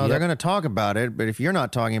 Well, no, They're going to talk about it. But if you're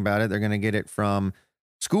not talking about it, they're going to get it from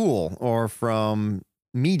school or from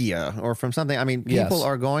media or from something. I mean, people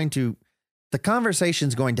are going to, the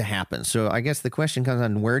conversation's going to happen. So I guess the question comes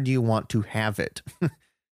on, where do you want to have it?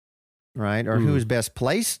 Right? Or who's best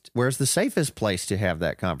placed? Where's the safest place to have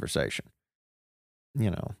that conversation?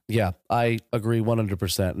 Yeah, I agree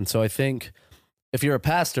 100%. And so I think if you're a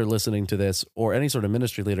pastor listening to this or any sort of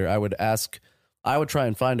ministry leader, I would try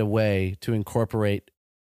and find a way to incorporate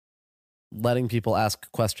letting people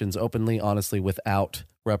ask questions openly, honestly, without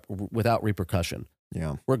repercussion.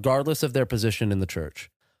 Yeah. Regardless of their position in the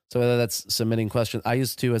church. So whether that's submitting questions, I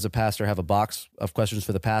used to, as a pastor, have a box of questions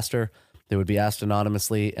for the pastor. They would be asked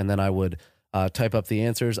anonymously, and then I would type up the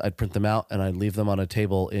answers. I'd print them out, and I'd leave them on a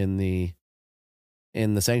table in the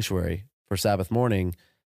sanctuary for Sabbath morning.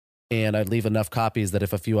 And I'd leave enough copies that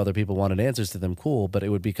if a few other people wanted answers to them, cool. But it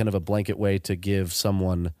would be kind of a blanket way to give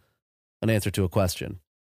someone an answer to a question.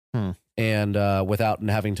 And without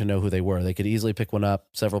having to know who they were. They could easily pick one up.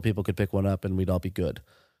 Several people could pick one up, and we'd all be good.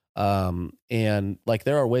 And like,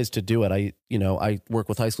 there are ways to do it. I work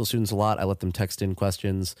with high school students a lot. I let them text in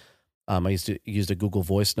questions. I used a Google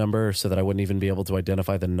Voice number so that I wouldn't even be able to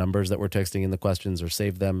identify the numbers that were texting in the questions or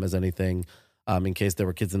save them as anything. in case there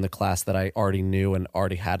were kids in the class that I already knew and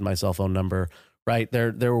already had my cell phone number, right?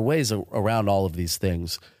 There were ways around all of these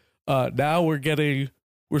things. Now we're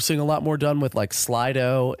seeing a lot more done with like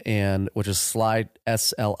Slido, which is slide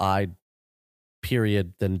SLI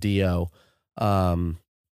period than DO. And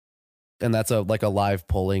that's a live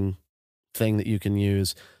polling thing that you can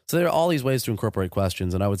use. So there are all these ways to incorporate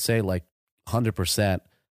questions. And I would say like 100%,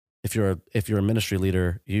 if you're a ministry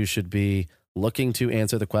leader, you should be looking to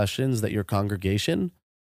answer the questions that your congregation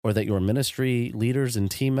or that your ministry leaders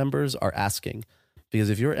and team members are asking. Because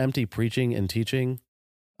if you're empty preaching and teaching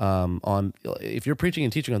if you're preaching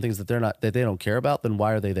and teaching on things that they don't care about, then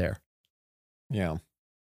why are they there? Yeah.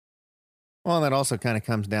 Well, that also kind of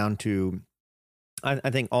comes down to, I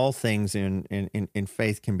think all things in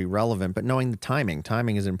faith can be relevant, but knowing the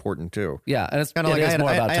timing is important too. Yeah, and it's kind of like I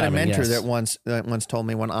had a mentor yes. that once told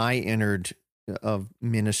me when I entered of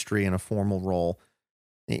ministry in a formal role,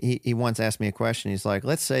 he once asked me a question. He's like,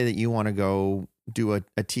 let's say that you want to go do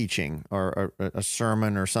a teaching or a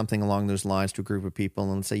sermon or something along those lines to a group of people,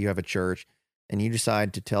 and let's say you have a church and you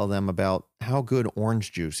decide to tell them about how good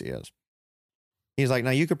orange juice is. He's like,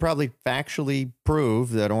 now you could probably factually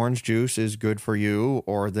prove that orange juice is good for you,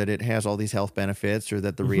 or that it has all these health benefits, or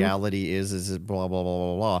that the reality is blah, blah, blah,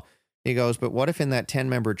 blah, blah. He goes, but what if in that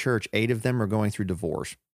 10-member church, 8 of them are going through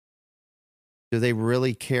divorce? Do they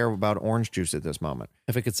really care about orange juice at this moment?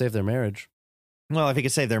 If it could save their marriage. Well, if he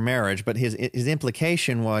could save their marriage, but his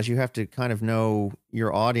implication was you have to kind of know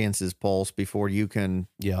your audience's pulse before you can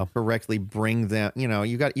correctly bring them.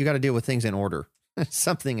 You got to deal with things in order,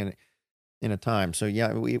 something in a time. So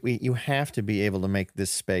yeah, you have to be able to make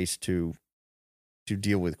this space to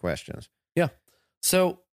deal with questions. Yeah.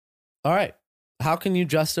 So, all right, how can you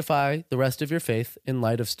justify the rest of your faith in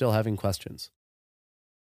light of still having questions?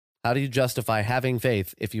 How do you justify having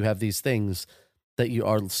faith if you have these things that you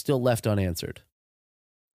are still left unanswered?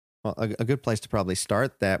 Well, a good place to probably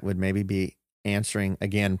start that would maybe be answering,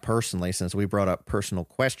 again, personally, since we brought up personal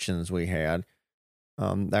questions we had.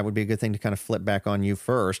 That would be a good thing to kind of flip back on you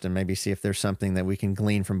first and maybe see if there's something that we can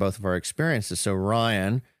glean from both of our experiences. So,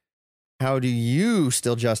 Ryan, how do you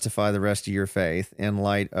still justify the rest of your faith in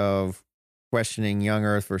light of questioning young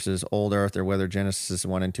earth versus old earth, or whether Genesis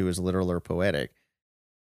 1 and 2 is literal or poetic?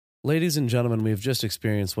 Ladies and gentlemen, we've just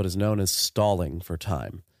experienced what is known as stalling for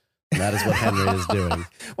time. And that is what Henry is doing.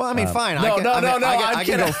 Well, I mean, fine. No. I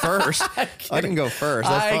can go first. I can go first.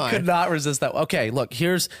 That's fine. I could not resist that. Okay, look,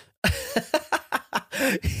 here's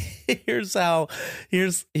how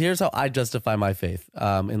I justify my faith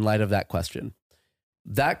in light of that question.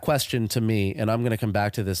 That question to me, and I'm going to come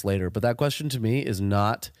back to this later, but that question to me is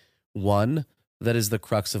not one that is the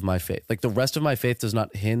crux of my faith. Like the rest of my faith does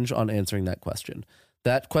not hinge on answering that question.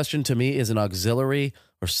 That question to me is an auxiliary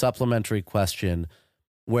or supplementary question,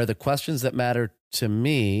 where the questions that matter to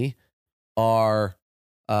me are,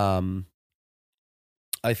 I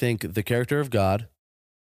think, the character of God,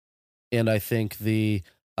 and I think the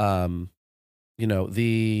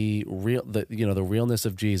realness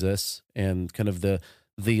of Jesus, and kind of the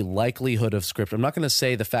likelihood of Scripture. I'm not going to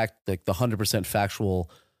say the fact, like the 100% factual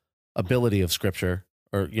ability of Scripture,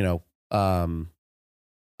 or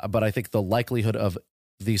but I think the likelihood of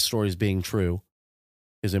these stories being true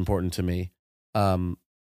is important to me.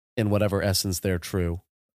 In whatever essence they're true.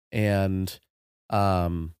 And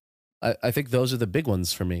I think those are the big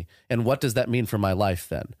ones for me. And what does that mean for my life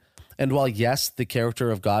then? And while, yes, the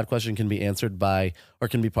character of God question can be answered by, or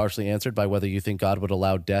can be partially answered by, whether you think God would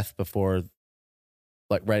allow death before,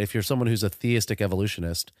 like, right, if you're someone who's a theistic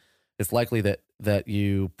evolutionist, it's likely that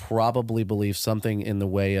you probably believe something in the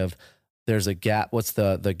way of there's a gap. What's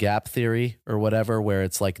the gap theory or whatever, where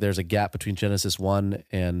it's like there's a gap between Genesis 1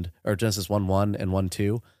 and Genesis 1:1 and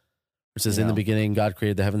 1:2. It says, in the beginning, God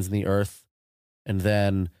created the heavens and the earth, and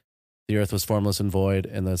then the earth was formless and void,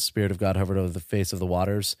 and the Spirit of God hovered over the face of the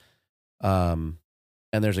waters. And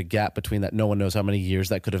there's a gap between that. No one knows how many years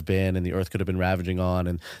that could have been, and the earth could have been ravaging on,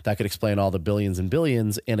 and that could explain all the billions and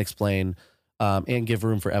billions, and explain and give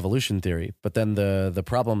room for evolution theory. But then the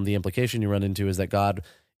problem, the implication you run into is that God,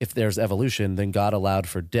 if there's evolution, then God allowed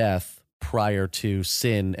for death prior to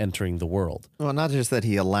sin entering the world. Well, not just that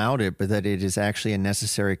he allowed it, but that it is actually a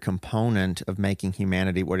necessary component of making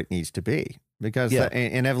humanity what it needs to be. Because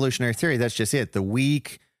in evolutionary theory, that's just it. The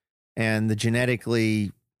weak and the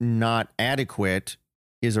genetically not adequate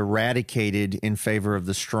is eradicated in favor of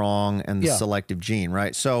the strong and the selective gene,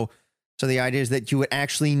 right? So the idea is that you would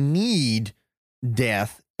actually need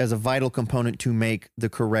death as a vital component to make the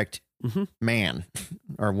correct man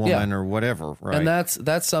or woman or whatever, right? And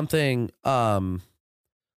that's something that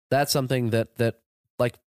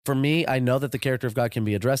like, for me, I know that the character of God can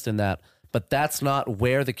be addressed in that, But that's not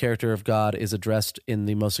where the character of God is addressed in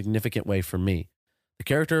the most significant way for me. The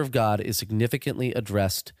character of God is significantly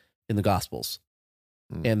addressed in the Gospels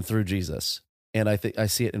and through Jesus. And I think I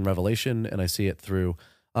see it in Revelation, and I see it through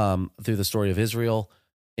the story of Israel.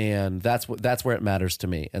 And that's where it matters to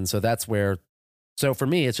me. And so so for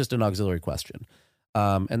me, it's just an auxiliary question.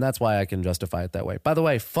 And that's why I can justify it that way. By the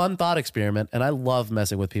way, fun thought experiment. And I love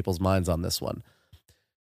messing with people's minds on this one,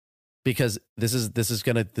 because this is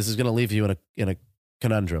gonna leave you in a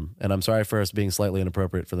conundrum. And I'm sorry for us being slightly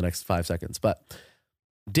inappropriate for the next 5 seconds, but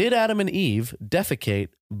did Adam and Eve defecate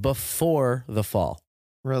before the fall?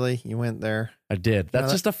 Really? You went there? I did.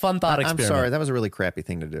 That's just a fun thought experiment. I'm sorry. That was a really crappy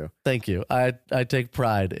thing to do. Thank you. I take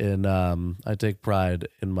pride in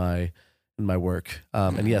my work.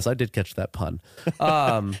 And yes, I did catch that pun.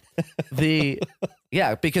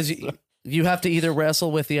 Because you have to either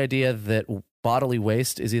wrestle with the idea that bodily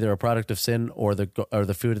waste is either a product of sin, or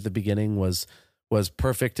the food at the beginning was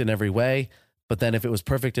perfect in every way. But then if it was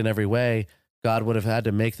perfect in every way, God would have had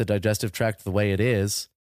to make the digestive tract the way it is,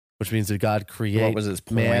 which means that God create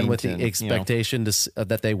man with the expectation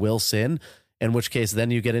that they will sin, in which case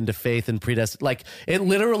then you get into faith and predestination. Like, it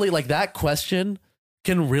literally, like, that question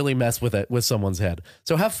can really mess with someone's head.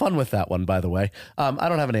 So have fun with that one, by the way. I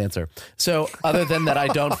don't have an answer. So other than that,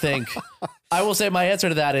 I will say my answer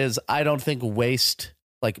to that is, I don't think waste,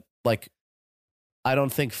 I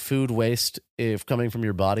don't think food waste, if coming from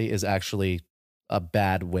your body, is actually a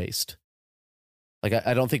bad waste. Like,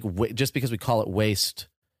 I don't think just because we call it waste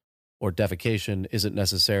or defecation isn't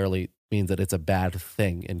necessarily means that it's a bad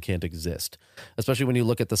thing and can't exist. Especially when you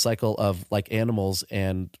look at the cycle of, like, animals,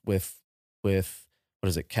 and with what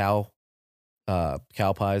is it, cow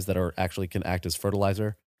pies that can act as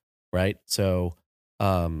fertilizer, right? So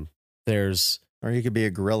there's, or you could be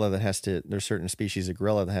a gorilla there's certain species of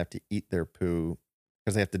gorilla that have to eat their poo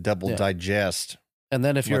because they have to double digest. And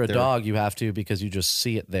then if you're a dog, you have to, because you just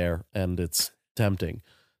see it there and it's tempting.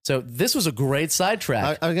 So this was a great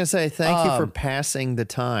sidetrack. I was going to say, thank you for passing the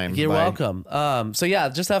time. You're welcome. So yeah,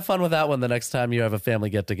 just have fun with that one the next time you have a family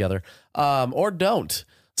get together, or don't.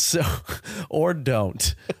 So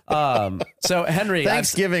Henry,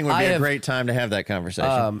 Thanksgiving would be a great time to have that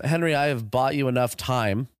conversation. Henry, I have bought you enough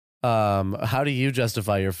time. How do you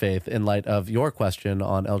justify your faith in light of your question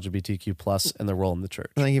on LGBTQ plus and the role in the church?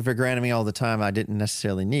 Thank you for granting me all the time I didn't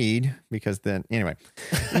necessarily need, because then anyway,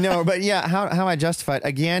 no, but yeah, how I justify it,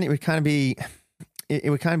 again, it would kind of be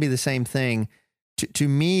the same thing. To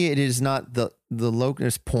me, it is not the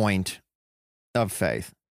locus point of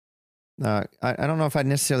faith. I don't know if I'd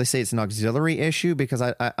necessarily say it's an auxiliary issue, because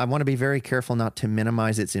I want to be very careful not to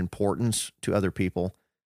minimize its importance to other people.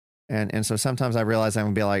 And so sometimes I realize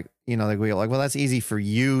I'm gonna be like, well, that's easy for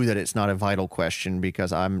you that it's not a vital question,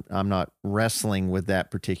 because I'm not wrestling with that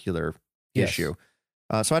particular issue.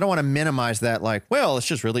 So I don't want to minimize that, like, well, it's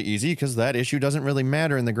just really easy because that issue doesn't really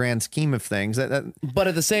matter in the grand scheme of things. But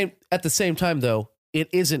at the same time, though, it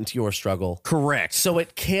isn't your struggle. Correct. So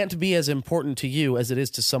it can't be as important to you as it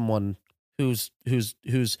is to someone whose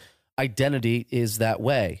identity is that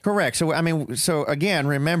way. Correct. So, so again,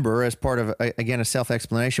 remember, as part of, a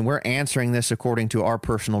self-explanation, we're answering this according to our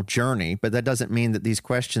personal journey, but that doesn't mean that these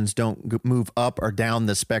questions don't move up or down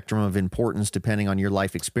the spectrum of importance depending on your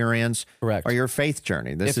life experience. Correct. Or your faith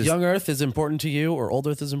journey. If young earth is important to you, or old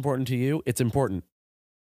earth is important to you, it's important.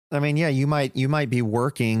 You might be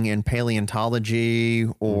working in paleontology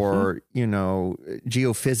or,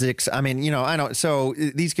 geophysics. I don't, so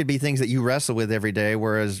these could be things that you wrestle with every day,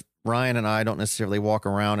 whereas Ryan and I don't necessarily walk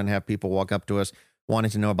around and have people walk up to us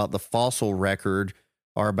wanting to know about the fossil record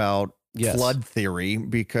or about flood theory,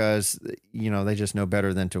 because, they just know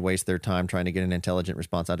better than to waste their time trying to get an intelligent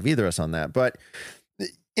response out of either of us on that. But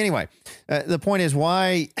anyway, the point is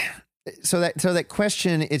why, so that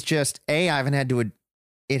question, it's just, I haven't had to,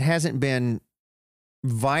 it hasn't been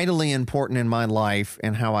vitally important in my life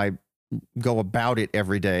and how I go about it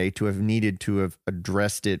every day to have needed to have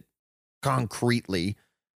addressed it concretely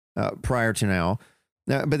prior to now.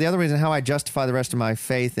 But the other reason how I justify the rest of my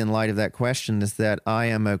faith in light of that question is that I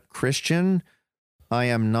am a Christian. I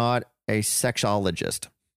am not a sexologist.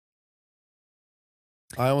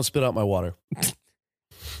 I almost spit out my water.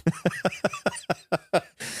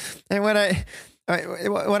 And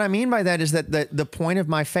what I mean by that is that the point of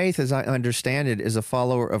my faith, as I understand it, is a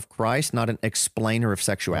follower of Christ, not an explainer of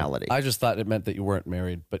sexuality. I just thought it meant that you weren't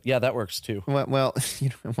married, but yeah, that works too. Well,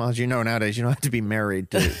 as you know, nowadays you don't have to be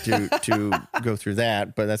married to go through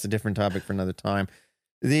that, but that's a different topic for another time.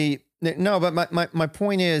 But my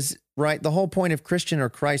point is, right, the whole point of Christian or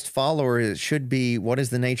Christ follower should be, what is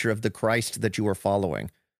the nature of the Christ that you are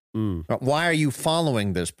following? Why are you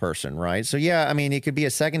following this person, right? So, yeah, I mean, it could be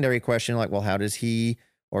a secondary question like, well, how does he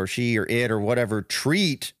or she or it or whatever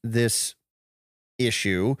treat this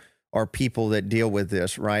issue or people that deal with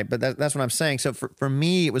this, right? But that's what I'm saying. So for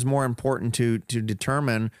me, it was more important to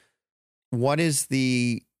determine what is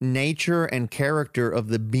the nature and character of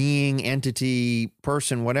the being, entity,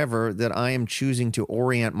 person, whatever, that I am choosing to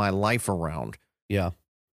orient my life around. Yeah.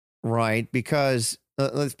 Right? Because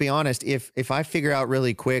let's be honest, if I figure out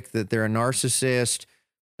really quick that they're a narcissist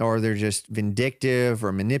or they're just vindictive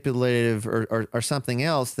or manipulative or something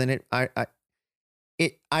else, then I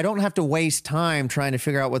don't have to waste time trying to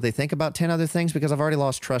figure out what they think about 10 other things because I've already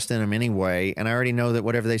lost trust in them anyway. And I already know that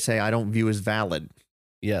whatever they say, I don't view as valid.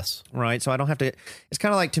 Yes. Right. So I don't have to. It's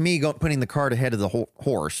kind of like, to me, putting the cart ahead of the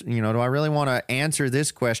horse. You know, do I really want to answer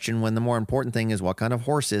this question when the more important thing is what kind of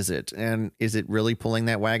horse is it? And is it really pulling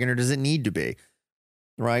that wagon or does it need to be?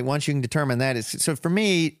 Right. Once you can determine that. So for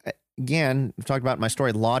me, again, I've talked about my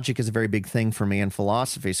story. Logic is a very big thing for me in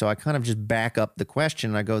philosophy. So I kind of just back up the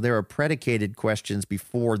question. And I go, there are predicated questions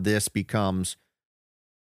before this becomes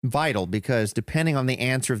vital, because depending on the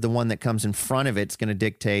answer of the one that comes in front of it, it's going to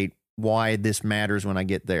dictate why this matters when I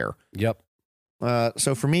get there. Yep.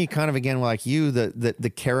 So for me, kind of again, like you,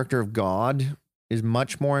 the character of God is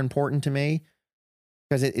much more important to me,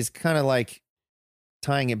 because it's kind of like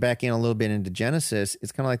tying it back in a little bit into Genesis.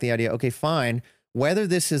 It's kind of like the idea, okay, fine, whether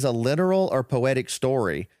this is a literal or poetic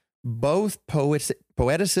story, both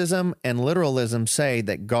poeticism and literalism say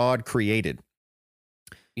that God created.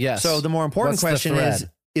 Yes. So the more important What's the question thread?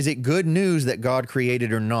 is it good news that God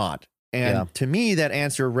created or not? And Yeah. to me, that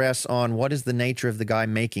answer rests on what is the nature of the guy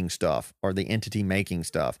making stuff or the entity making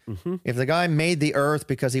stuff. Mm-hmm. If the guy made the earth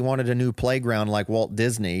because he wanted a new playground like Walt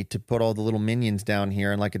Disney to put all the little minions down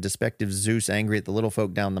here, and like a despective Zeus angry at the little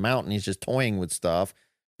folk down the mountain, he's just toying with stuff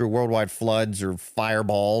through worldwide floods or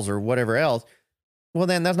fireballs or whatever else, well,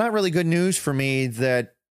 then that's not really good news for me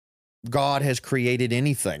that God has created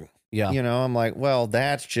anything. Yeah. You know, I'm like, well,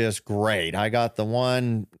 that's just great. I got the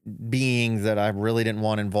one being that I really didn't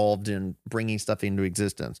want involved in bringing stuff into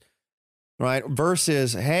existence. Right.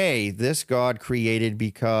 Versus, hey, this God created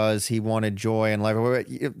because he wanted joy and life.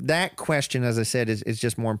 That question, as I said, is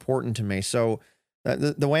just more important to me. So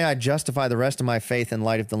the way I justify the rest of my faith in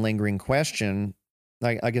light of the lingering question,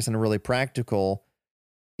 I guess in a really practical,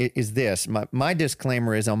 is this. My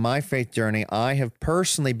disclaimer is, on my faith journey, I have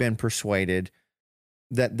personally been persuaded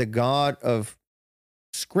that the God of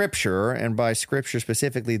Scripture, and by Scripture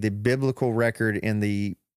specifically, the biblical record in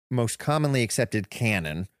the most commonly accepted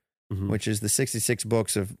canon, Mm-hmm. which is the 66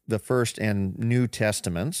 books of the First and New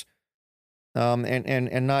Testaments,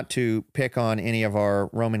 and not to pick on any of our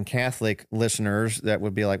Roman Catholic listeners that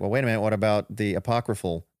would be like, well, wait a minute, what about the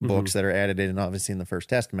apocryphal books that are added in, obviously, in the First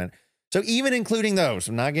Testament? So even including those,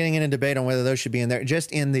 I'm not getting in a debate on whether those should be in there, just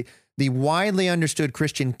in the widely understood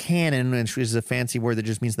Christian canon, which is a fancy word that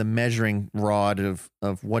just means the measuring rod of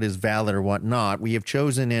what is valid or what not. We have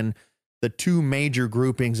chosen in the two major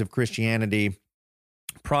groupings of Christianity,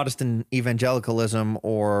 Protestant evangelicalism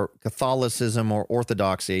or Catholicism or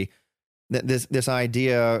orthodoxy, that this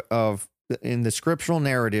idea of, in the scriptural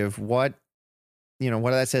narrative, what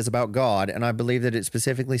that says about God. And I believe that it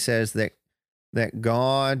specifically says that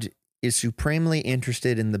God is supremely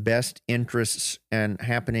interested in the best interests and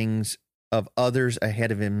happenings of others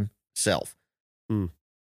ahead of himself. Mm.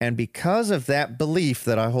 And because of that belief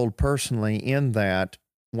that I hold personally in that,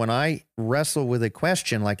 when I wrestle with a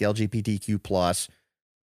question like LGBTQ plus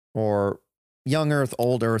or young earth,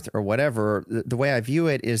 old earth, or whatever, the way I view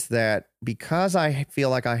it is that because I feel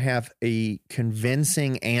like I have a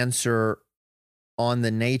convincing answer on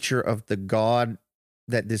the nature of the God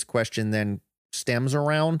that this question then stems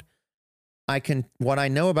around, what I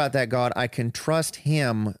know about that God, I can trust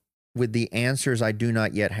him with the answers I do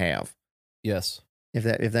not yet have. Yes. If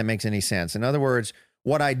that makes any sense. In other words,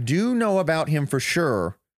 what I do know about him for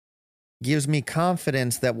sure gives me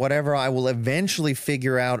confidence that whatever I will eventually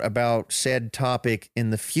figure out about said topic in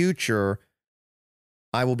the future,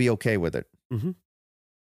 I will be okay with it. Mm-hmm.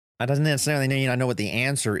 That doesn't necessarily mean I know what the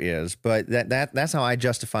answer is, but that's how I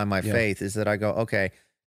justify my faith, is that I go, okay,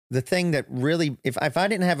 the thing that really, if I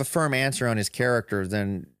didn't have a firm answer on his character,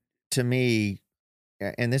 then to me,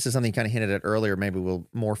 and this is something you kind of hinted at earlier, maybe we'll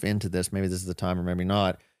morph into this, maybe this is the time or maybe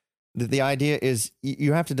not. The idea is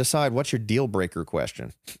you have to decide what's your deal breaker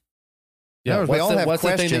question. Yeah, we all have what's the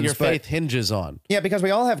thing that questions, your but- faith hinges on? Yeah, because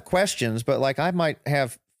we all have questions, but like I might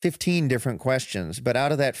have 15 different questions, but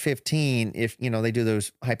out of that 15, if they do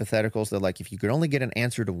those hypotheticals, they're like, if you could only get an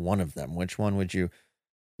answer to one of them, which one would you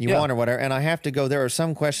want or whatever? And I have to go, there are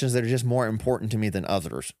some questions that are just more important to me than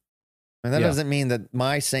others. And that Yeah. doesn't mean that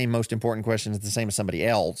my same most important question is the same as somebody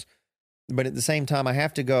else. But at the same time, I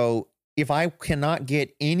have to go, if I cannot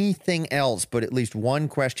get anything else but at least one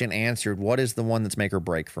question answered, what is the one that's make or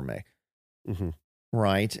break for me? Mm-hmm.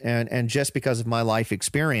 Right. And just because of my life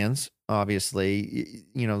experience, obviously,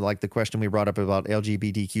 you know, like the question we brought up about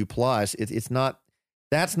LGBTQ plus,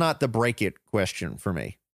 that's not the break it question for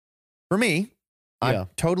me. For me, Yeah. I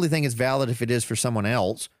totally think it's valid if it is for someone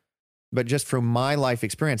else, but just from my life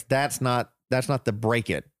experience, that's not the break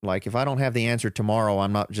it. Like if I don't have the answer tomorrow,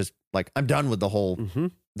 I'm not just like, I'm done with the whole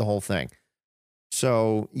thing.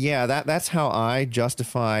 So yeah, that's how I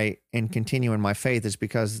justify and continue in my faith, is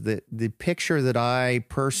because the picture that I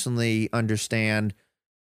personally understand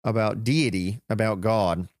about deity, about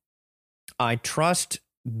God, I trust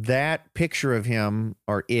that picture of him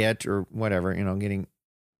or it or whatever, you know, getting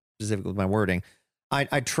specific with my wording.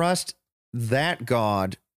 I trust that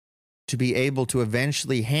God to be able to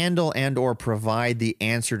eventually handle and or provide the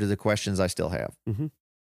answer to the questions I still have. Mm-hmm.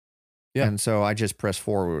 Yeah. And so I just press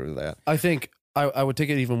forward with that. I think I would take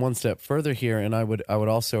it even one step further here, and I would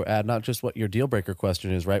also add not just what your deal breaker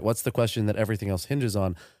question is, right? What's the question that everything else hinges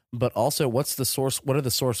on, but also what's the source? What are the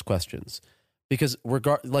source questions? Because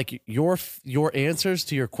your answers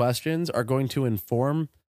to your questions are going to inform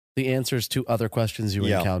the answers to other questions you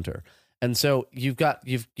encounter, and so you've got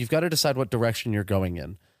to decide what direction you're going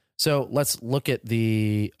in. So let's look at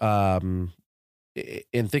the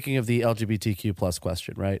in thinking of the LGBTQ plus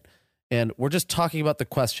question, right? And we're just talking about the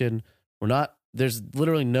question. There's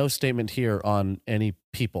literally no statement here on any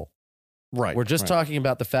people. Right. We're just talking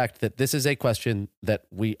about the fact that this is a question that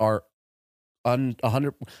we are not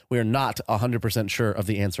 100% sure of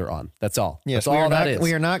the answer on. That's all. Yes, That's all that is.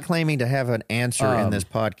 We are not claiming to have an answer in this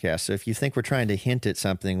podcast. So if you think we're trying to hint at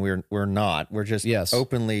something, we're not. We're just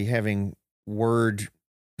openly having word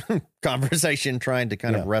conversation, trying to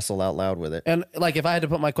kind of wrestle out loud with it. And like, if I had to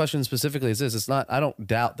put my question specifically as this, it's not, I don't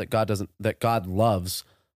doubt that God loves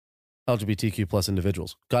LGBTQ plus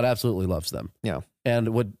individuals. God absolutely loves them. Yeah. And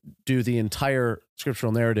would do the entire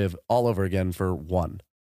scriptural narrative all over again for one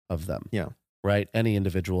of them. Yeah. Right? Any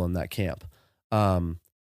individual in that camp.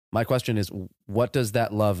 My question is, what does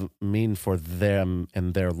that love mean for them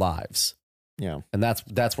and their lives? Yeah. And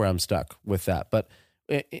that's where I'm stuck with that. But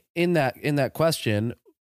in that question,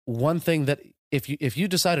 one thing that if you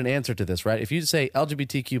decide an answer to this, right? If you say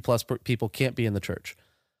LGBTQ plus people can't be in the church,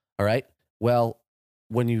 all right? Well,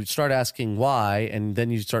 when you start asking why, and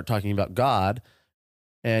then you start talking about God,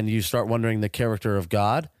 and you start wondering the character of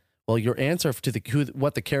God, well, your answer to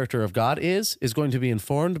what the character of God is going to be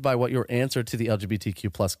informed by what your answer to the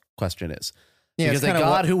LGBTQ plus question is. Yeah, because a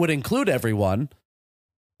God who would include everyone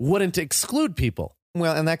wouldn't exclude people.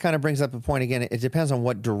 Well, and that kind of brings up a point again. It depends on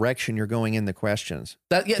what direction you're going in the questions.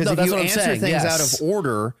 That's if what you I'm answer saying. things out of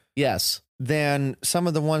order, then some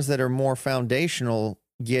of the ones that are more foundational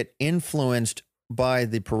get influenced by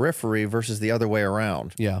the periphery versus the other way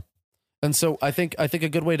around. Yeah. And so I think a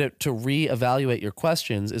good way to reevaluate your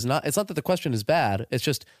questions is it's not that the question is bad. It's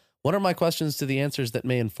just, what are my questions to the answers that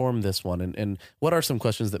may inform this one? And what are some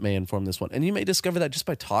questions that may inform this one? And you may discover that just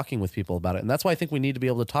by talking with people about it. And that's why I think we need to be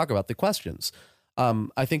able to talk about the questions.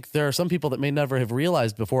 I think there are some people that may never have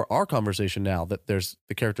realized before our conversation now that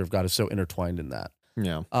the character of God is so intertwined in that.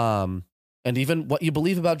 Yeah. And even what you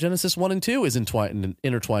believe about Genesis 1 and 2 is intertwined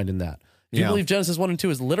in that. If you believe Genesis 1 and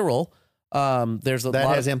 2 is literal, there's a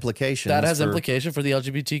lot has implications. That has implication for the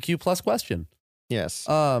LGBTQ plus question. Yes.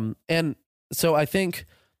 And so I think,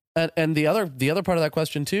 and the other part of that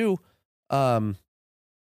question too, man,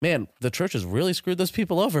 the church has really screwed those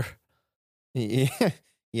people over. Yeah.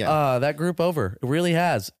 Yeah. That group over. It really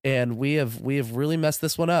has. And we have really messed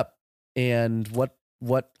this one up. And what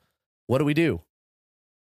do we do?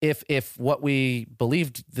 If what we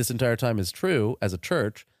believed this entire time is true as a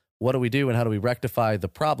church, what do we do and how do we rectify the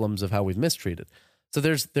problems of how we've mistreated? So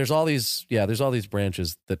there's all these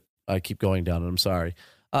branches that I keep going down, and I'm sorry.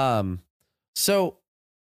 So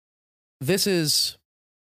this is,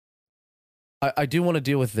 I do want to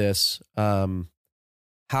deal with this.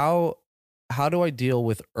 How do I deal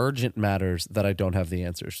with urgent matters that I don't have the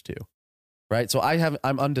answers to? Right. So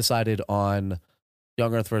I'm undecided on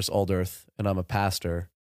young earth versus old earth, and I'm a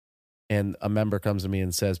pastor, and a member comes to me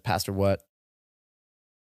and says, Pastor, what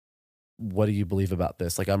do you believe about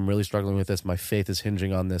this? Like, I'm really struggling with this. My faith is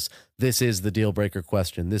hinging on this. This is the deal breaker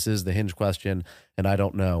question. This is the hinge question. And I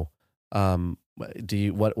don't know.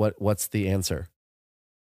 What's the answer?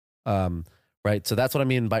 Right. So that's what I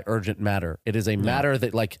mean by urgent matter. It is a matter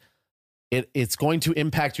that like it's going to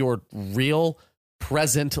impact your real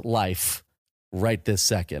present life right this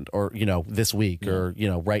second, or, this week, or,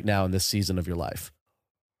 right now in this season of your life.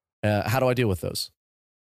 How do I deal with those?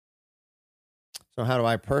 So how do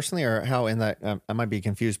I personally, or how in that, I might be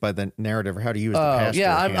confused by the narrative, or how do you as the pastor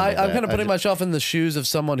Yeah, handle I'm that? kind of putting myself in the shoes of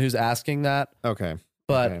someone who's asking that. Okay.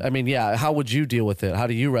 But Okay. I mean, yeah, how would you deal with it? How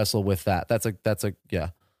do you wrestle with that? That's a yeah.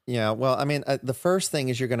 Yeah, well, I mean, the first thing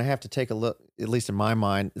is you're going to have to take a look, at least in my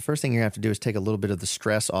mind, the first thing you have to do is take a little bit of the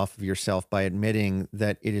stress off of yourself by admitting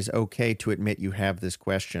that it is okay to admit you have this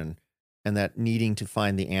question and that needing to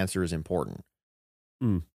find the answer is important.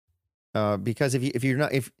 Mm. Because if you're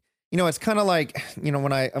not, if, you know, it's kind of like, you know,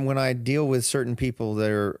 when I deal with certain people that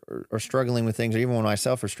are struggling with things, or even when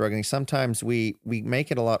myself are struggling, sometimes we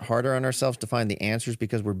make it a lot harder on ourselves to find the answers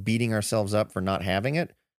because we're beating ourselves up for not having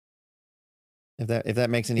it. If that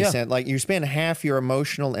makes any sense, like you spend half your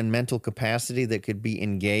emotional and mental capacity that could be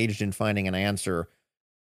engaged in finding an answer,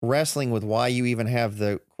 wrestling with why you even have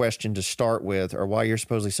the question to start with, or why you're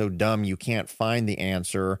supposedly so dumb you can't find the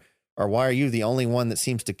answer, or why are you the only one that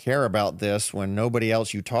seems to care about this when nobody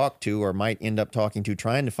else you talk to or might end up talking to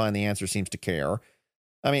trying to find the answer seems to care.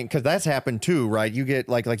 I mean, because that's happened too, right? You get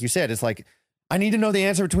like you said, it's like, I need to know the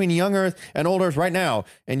answer between young earth and old earth right now.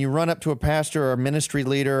 And you run up to a pastor or a ministry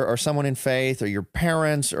leader or someone in faith or your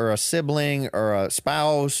parents or a sibling or a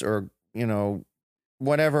spouse or, you know,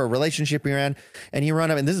 whatever, a relationship you're in. And you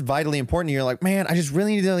run up and this is vitally important. And you're like, man, I just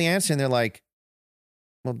really need to know the answer. And they're like,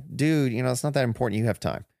 well, dude, you know, it's not that important. You have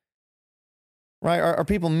time. Right. Or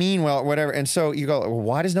people mean well or whatever. And so you go, well,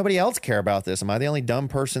 why does nobody else care about this? Am I the only dumb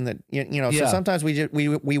person that, you know, Yeah. So sometimes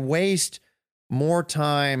we waste more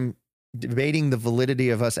time debating the validity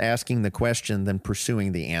of us asking the question than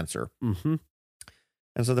pursuing the answer. Mm-hmm.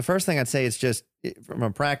 And so the first thing I'd say is just from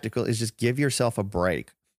a practical is just give yourself a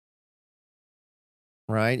break.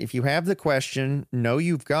 Right? If you have the question, know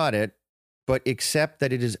you've got it, but accept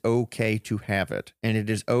that it is okay to have it and it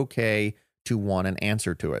is okay to want an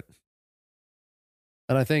answer to it.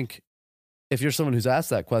 And I think if you're someone who's asked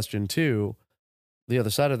that question too, the other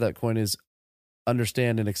side of that coin is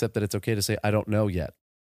understand and accept that it's okay to say, I don't know yet.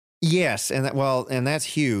 Yes. And that's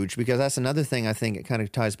huge because that's another thing I think it kind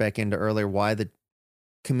of ties back into earlier why the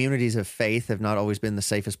communities of faith have not always been the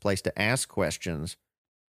safest place to ask questions.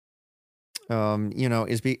 You know,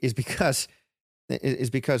 is because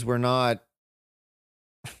we're not.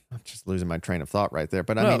 I'm just losing my train of thought right there.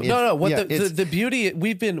 But I mean, the beauty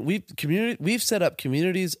we've set up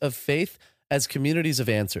communities of faith as communities of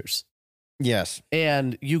answers. Yes.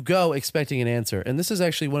 And you go expecting an answer. And this is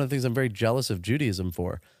actually one of the things I'm very jealous of Judaism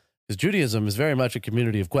for. Because Judaism is very much a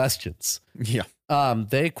community of questions. Yeah.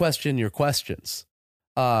 They question your questions.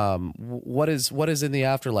 What is in the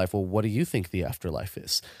afterlife? Well, what do you think the afterlife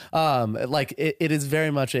is? Like it is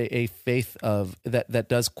very much a faith of that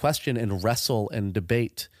does question and wrestle and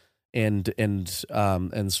debate and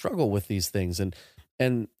struggle with these things.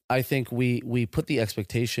 And I think we put the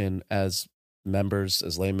expectation as members,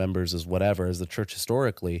 as lay members, as whatever, as the church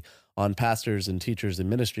historically, on pastors and teachers and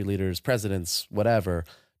ministry leaders, presidents, whatever,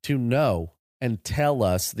 to know and tell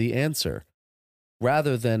us the answer,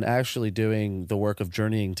 rather than actually doing the work of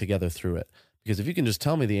journeying together through it. Because if you can just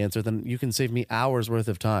tell me the answer, then you can save me hours worth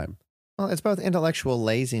of time. Well, it's both intellectual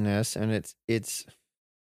laziness and it's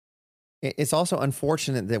also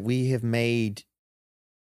unfortunate that we have made,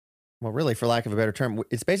 well, really, for lack of a better term,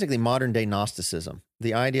 it's basically modern day Gnosticism.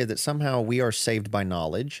 The idea that somehow we are saved by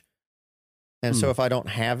knowledge. And so if I don't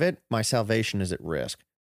have it, my salvation is at risk.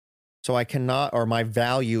 So I cannot, or my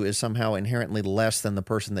value is somehow inherently less than the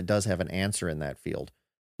person that does have an answer in that field.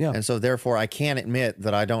 Yeah. And so therefore I can't admit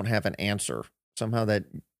that I don't have an answer. Somehow that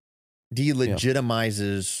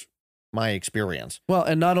delegitimizes my experience. Well,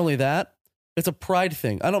 and not only that, it's a pride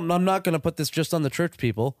thing. I'm not going to put this just on the church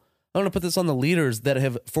people. I'm going to put this on the leaders that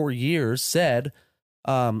have for years said,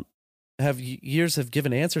 have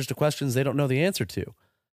given answers to questions they don't know the answer to.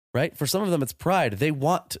 Right? For some of them, it's pride. They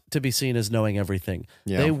want to be seen as knowing everything.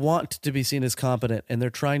 Yeah. They want to be seen as competent, and they're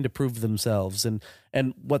trying to prove themselves. And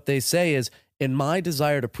what they say is, in my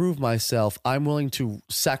desire to prove myself, I'm willing to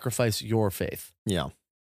sacrifice your faith. Yeah.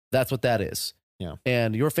 That's what that is. Yeah.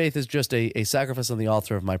 And your faith is just a sacrifice on the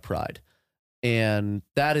altar of my pride. And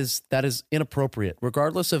that is inappropriate,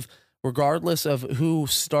 regardless of who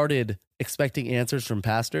started expecting answers from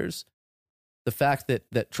pastors. The fact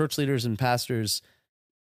that church leaders and pastors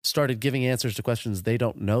started giving answers to questions they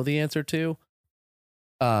don't know the answer to,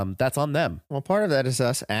 that's on them. Well, part of that is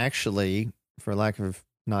us actually, for lack of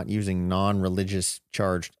not using non-religious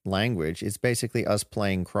charged language, it's basically us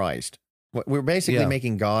playing Christ. We're basically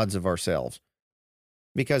making gods of ourselves.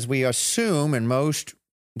 Because we assume, in most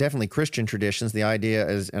definitely Christian traditions, the idea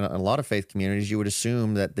is, in a lot of faith communities, you would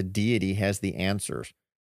assume that the deity has the answers.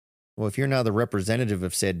 Well, if you're now the representative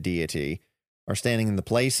of said deity, are standing in the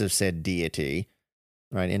place of said deity,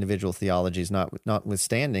 right? Individual theologies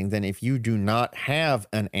notwithstanding, then if you do not have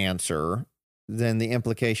an answer, then the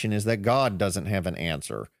implication is that God doesn't have an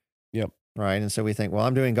answer. Yep. Right. And so we think, well,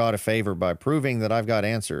 I'm doing God a favor by proving that I've got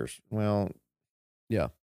answers. Well, yeah.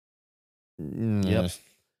 Yep.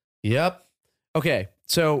 Yep. Okay.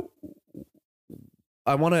 So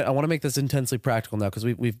I want to make this intensely practical now, because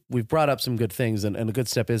we've brought up some good things, and a good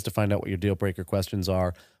step is to find out what your deal breaker questions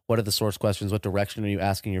are. What are the source questions? What direction are you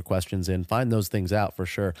asking your questions in? Find those things out for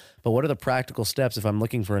sure. But what are the practical steps if I'm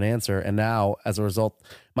looking for an answer? And now, as a result,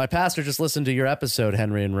 my pastor just listened to your episode,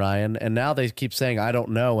 Henry and Ryan, and now they keep saying, I don't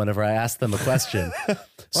know, whenever I ask them a question.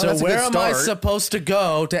 So where am I supposed to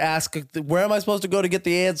go to ask? Where am I supposed to go to get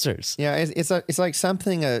the answers? Yeah, it's like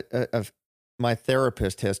something my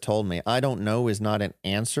therapist has told me. I don't know is not an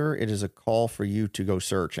answer. It is a call for you to go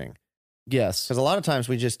searching. Yes. Because a lot of times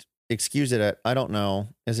we just excuse it at, I don't know,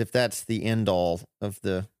 as if that's the end all of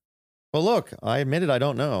the, well, look, I admitted I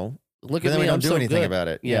don't know. Look but at then me, we don't I'm do so anything good. about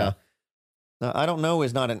it. Yeah. Now, I don't know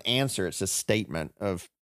is not an answer. It's a statement of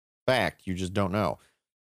fact. You just don't know.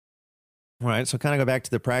 All right. So kind of go back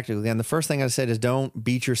to the practical again. The first thing I said is don't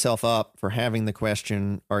beat yourself up for having the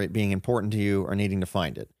question or it being important to you or needing to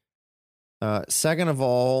find it. Second of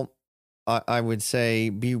all, I would say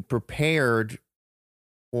be prepared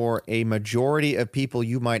for a majority of people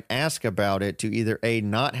you might ask about it to either A,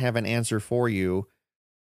 not have an answer for you,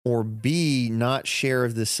 or B, not share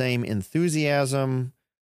the same enthusiasm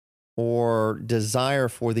or desire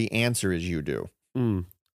for the answer as you do.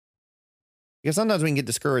 Because sometimes we can get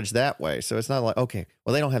discouraged that way. So it's not like, okay,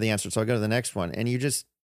 well, they don't have the answer, so I'll go to the next one. And you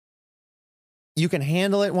can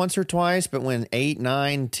handle it once or twice, but when 8,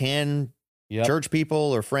 9, 10 church people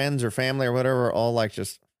or friends or family or whatever are all like,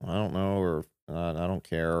 just, I don't know, or I don't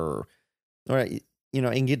care, or it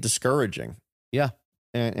can get discouraging. Yeah.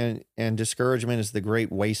 And discouragement is the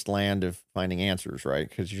great wasteland of finding answers, right?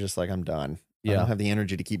 Because you're just like, I'm done. Yeah. I don't have the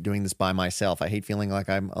energy to keep doing this by myself. I hate feeling like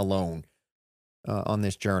I'm alone on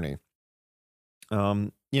this journey.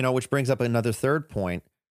 Which brings up another third point.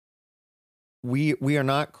 We are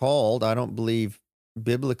not called, I don't believe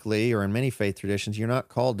biblically or in many faith traditions, you're not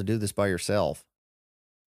called to do this by yourself.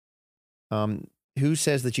 Who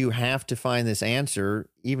says that you have to find this answer,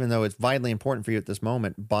 even though it's vitally important for you at this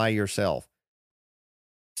moment, by yourself?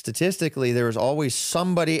 Statistically, there is always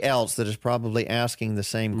somebody else that is probably asking the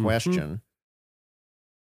same question.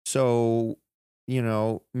 So,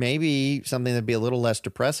 maybe something that'd be a little less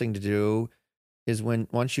depressing to do is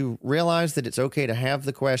once you realize that it's okay to have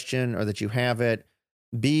the question or that you have it,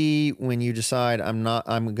 B, when you decide I'm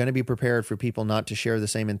going to be prepared for people not to share the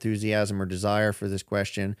same enthusiasm or desire for this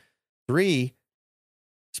question. 3,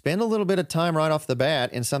 spend a little bit of time right off the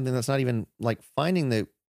bat in something that's not even like finding the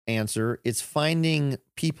answer. It's finding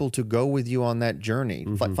people to go with you on that journey.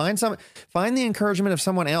 Find the encouragement of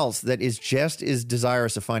someone else that is just as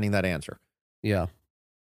desirous of finding that answer. Yeah.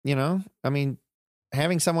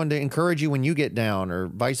 Having someone to encourage you when you get down or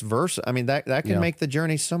vice versa. That can make the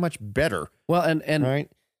journey so much better. Well, and right.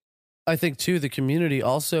 I think too, the community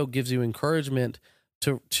also gives you encouragement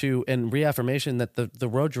to and reaffirmation that the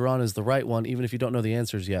road you're on is the right one, even if you don't know the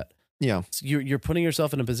answers yet. Yeah. So you're putting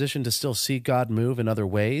yourself in a position to still see God move in other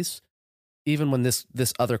ways, even when this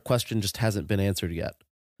other question just hasn't been answered yet.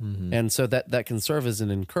 And so that can serve as an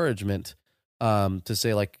encouragement to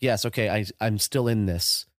say like, yes, okay, I'm still in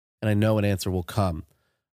this and I know an answer will come.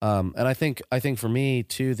 And I think for me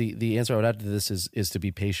too, the answer I would add to this is to be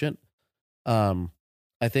patient.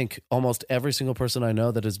 I think almost every single person I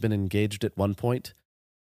know that has been engaged at one point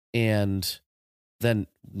and then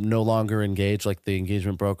no longer engaged, like the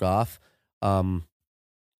engagement broke off. All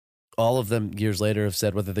of them years later have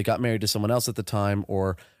said whether they got married to someone else at the time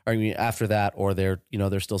or after that, or they're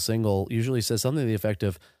still single, usually says something to the effect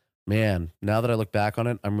of, man, now that I look back on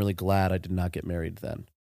it, I'm really glad I did not get married then.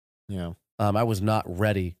 Yeah. I was not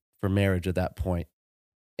ready for marriage at that point.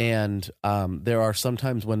 And there are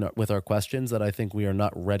sometimes with our questions that I think we are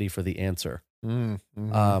not ready for the answer. And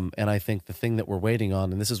I think the thing that we're waiting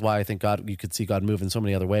on, and this is why I think you could see God move in so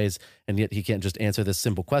many other ways, and yet he can't just answer this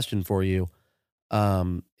simple question for you,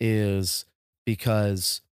 is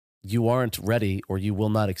because you aren't ready or you will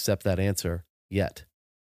not accept that answer yet.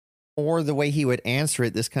 Or the way he would answer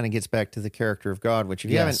it, this kind of gets back to the character of God, which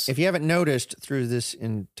if you haven't noticed through this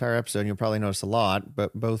entire episode, you'll probably notice a lot,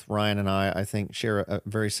 but both Ryan and I think, share a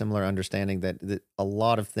very similar understanding that a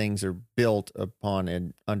lot of things are built upon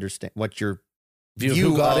and understand what your view of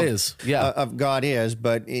who God is. Yeah. Of God is.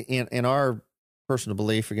 But in our personal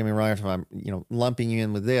belief, forgive me, Ryan, if I'm lumping you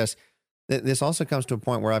in with this, this also comes to a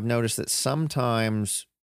point where I've noticed that sometimes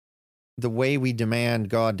the way we demand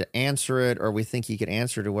God to answer it, or we think he could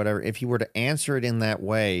answer it or whatever, if he were to answer it in that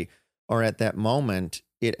way or at that moment,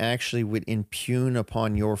 it actually would impugn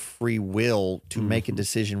upon your free will to make a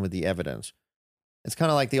decision with the evidence. It's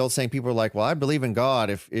kind of like the old saying, people are like, well, I believe in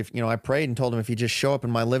God. If I prayed and told him if he'd just show up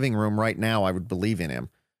in my living room right now, I would believe in him.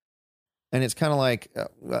 And it's kind of like,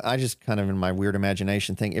 I just kind of in my weird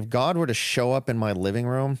imagination think, if God were to show up in my living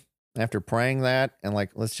room after praying that, and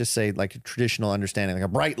like, let's just say like a traditional understanding, like a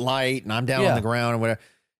bright light and I'm down on the ground or whatever.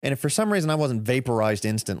 And if for some reason I wasn't vaporized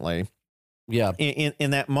instantly,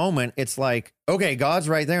 in that moment, it's like, okay, God's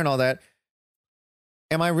right there and all that.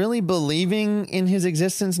 Am I really believing in his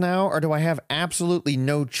existence now? Or do I have absolutely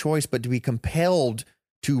no choice but to be compelled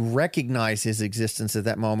to recognize his existence at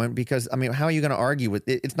that moment? Because I mean, how are you going to argue with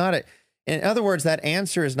it? It's not in other words, that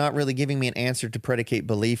answer is not really giving me an answer to predicate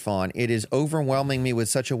belief on. It is overwhelming me with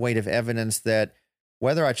such a weight of evidence that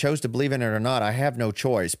whether I chose to believe in it or not, I have no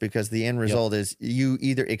choice, because the end result is you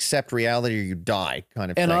either accept reality or you die,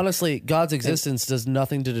 kind of thing. And honestly, God's existence does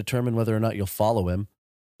nothing to determine whether or not you'll follow him.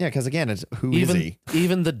 Yeah, because again, it's who is he?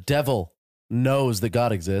 Even the devil knows that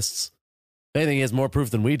God exists. If anything, he has more proof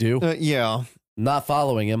than we do. Not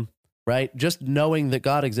following him, right? Just knowing that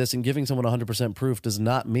God exists and giving someone 100% proof does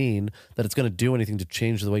not mean that it's going to do anything to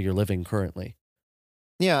change the way you're living currently.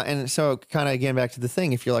 Yeah, and so kind of again back to the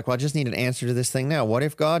thing, if you're like, well, I just need an answer to this thing now. What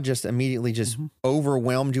if God just immediately just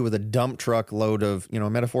overwhelmed you with a dump truck load of, a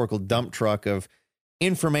metaphorical dump truck of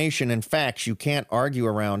information and facts you can't argue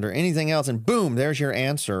around or anything else, and boom, there's your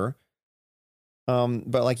answer.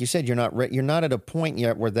 But like you said, you're not at a point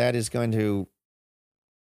yet where that is going to,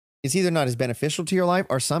 it's either not as beneficial to your life,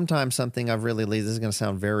 or sometimes something I've really this is going to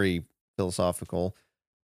sound very philosophical,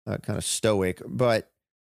 kind of stoic, but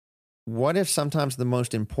what if sometimes the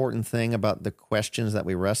most important thing about the questions that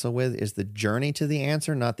we wrestle with is the journey to the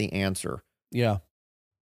answer, not the answer? Yeah.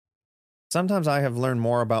 Sometimes I have learned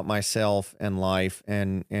more about myself and life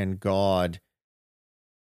and God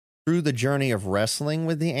through the journey of wrestling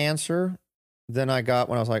with the answer than I got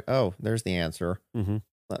when I was like, oh, there's the answer.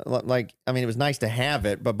 Like, I mean, it was nice to have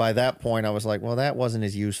it, but by that point I was like, well, that wasn't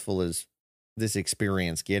as useful as this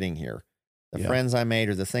experience getting here. The friends I made,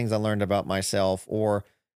 or the things I learned about myself, or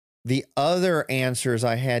the other answers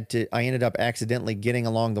I ended up accidentally getting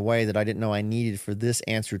along the way that I didn't know I needed for this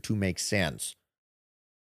answer to make sense.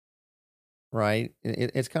 Right?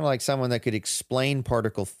 It's kind of like someone that could explain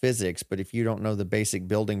particle physics, but if you don't know the basic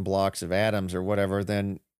building blocks of atoms or whatever,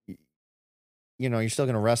 then, you're still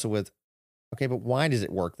going to wrestle with, okay, but why does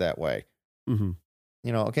it work that way?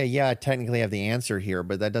 Okay, yeah, I technically have the answer here,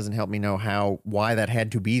 but that doesn't help me know why that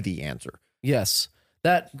had to be the answer. Yes.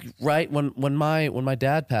 That, right, when my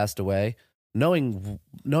dad passed away, knowing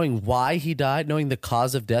why he died, knowing the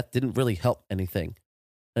cause of death didn't really help anything.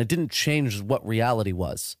 And it didn't change what reality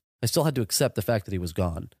was. I still had to accept the fact that he was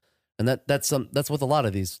gone. And that's with a lot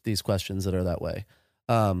of these questions that are that way.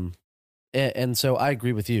 And so I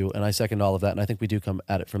agree with you, and I second all of that, and I think we do come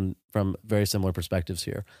at it from very similar perspectives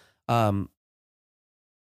here. I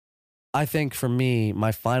think for me,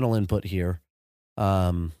 my final input here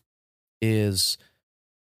is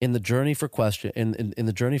in the journey for in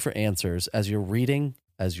the journey for answers, as you're reading,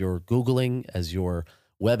 as you're Googling, as you're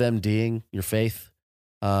WebMDing your faith,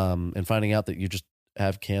 and finding out that you just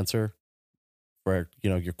have cancer, or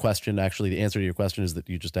your question, actually the answer to your question is that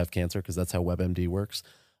you just have cancer, because that's how WebMD works.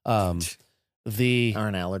 Or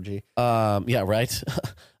an allergy. Yeah, right.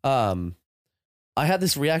 I had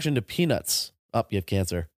this reaction to peanuts. Oh, you have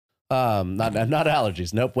cancer. Not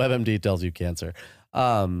allergies. Nope. WebMD tells you cancer.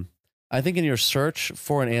 I think in your search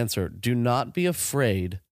for an answer, do not be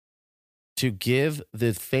afraid to give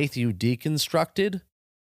the faith you deconstructed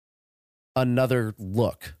another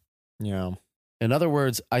look. Yeah. In other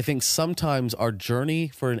words, I think sometimes our journey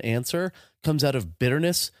for an answer comes out of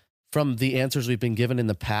bitterness from the answers we've been given in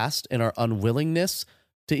the past, and our unwillingness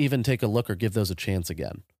to even take a look or give those a chance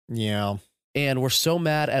again. Yeah. And we're so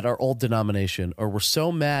mad at our old denomination, or we're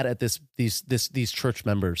so mad at these church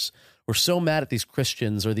members. We're so mad at these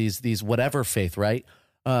Christians, or these whatever faith, right?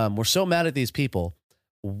 We're so mad at these people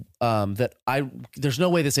that there's no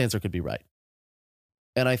way this answer could be right.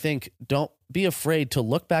 And I think don't be afraid to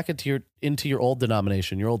look back into your old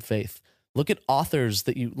denomination, your old faith. Look at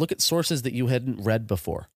look at sources that you hadn't read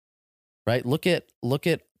before, right? Look at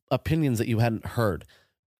opinions that you hadn't heard,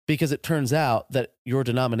 because it turns out that your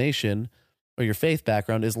denomination or your faith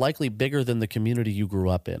background is likely bigger than the community you grew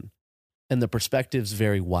up in, and the perspectives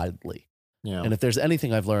vary widely. Yeah. And if there's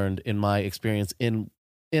anything I've learned in my experience in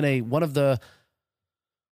one of the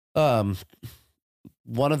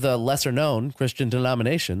lesser known Christian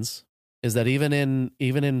denominations, is that even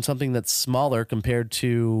in something that's smaller compared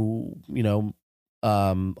to,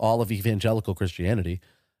 all of evangelical Christianity,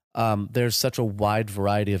 there's such a wide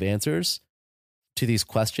variety of answers to these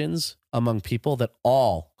questions among people that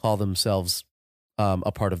all call themselves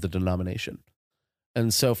a part of the denomination.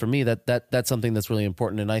 And so for me, that's something that's really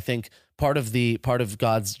important. And I think part of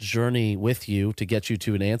God's journey with you to get you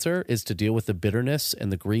to an answer is to deal with the bitterness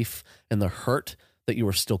and the grief and the hurt that you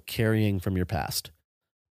are still carrying from your past.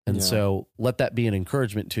 And so let that be an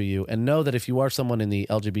encouragement to you, and know that if you are someone in the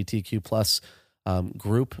LGBTQ plus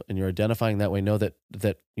group and you're identifying that way, know that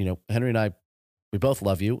Henry and I, we both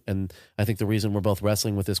love you. And I think the reason we're both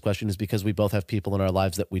wrestling with this question is because we both have people in our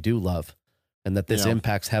lives that we do love, and that this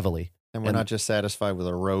impacts heavily. And we're not just satisfied with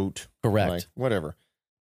a rote. Correct. Like, whatever.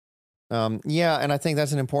 And I think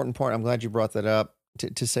that's an important point. I'm glad you brought that up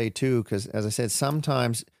to say too, because as I said,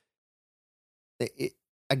 sometimes,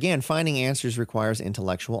 again, finding answers requires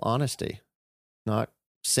intellectual honesty. Not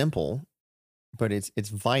simple, but it's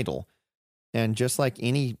vital. And just like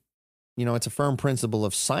any, it's a firm principle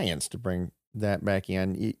of science, to bring that back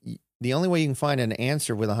in. The only way you can find an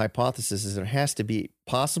answer with a hypothesis is it has to be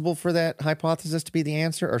possible for that hypothesis to be the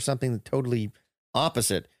answer, or something totally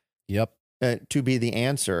opposite. Yep. To be the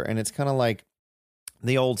answer. And it's kind of like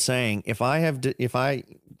the old saying, if I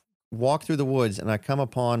walk through the woods and I come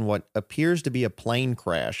upon what appears to be a plane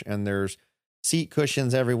crash, and there's seat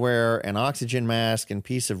cushions everywhere and oxygen mask and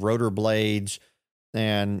piece of rotor blades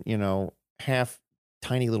and, half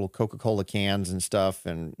tiny little Coca-Cola cans and stuff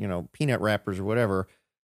and, peanut wrappers or whatever.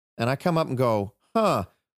 And I come up and go,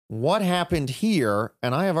 what happened here?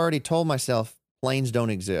 And I have already told myself planes don't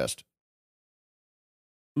exist.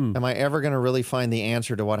 Am I ever going to really find the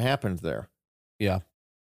answer to what happened there? Yeah.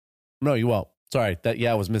 No, you won't. Sorry,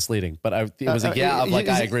 that was misleading, but it was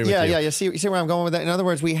I agree with you. Yeah. You see where I'm going with that? In other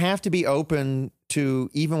words, we have to be open to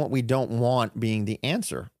even what we don't want being the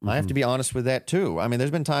answer. Mm-hmm. I have to be honest with that too. I mean,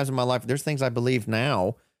 there's been times in my life, there's things I believe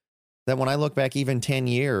now that when I look back even 10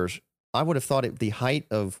 years, I would have thought it the height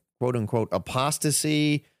of quote unquote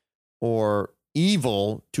apostasy or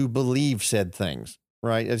evil to believe said things,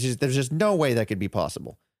 right? There's just no way that could be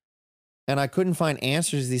possible. And I couldn't find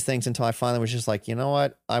answers to these things until I finally was just like, you know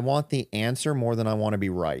what? I want the answer more than I want to be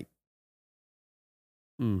right.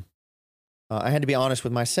 I had to be honest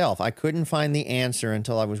with myself. I couldn't find the answer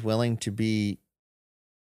until I was willing to be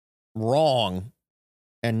wrong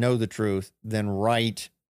and know the truth, then right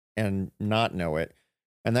and not know it.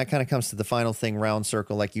 And that kind of comes to the final thing, round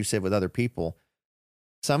circle, like you said, with other people.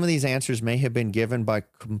 Some of these answers may have been given by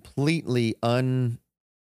completely unloving,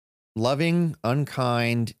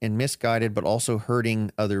 unkind, and misguided, but also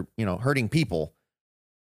hurting people.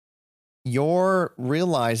 You're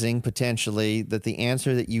realizing potentially that the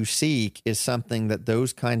answer that you seek is something that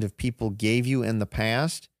those kind of people gave you in the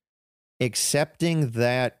past. Accepting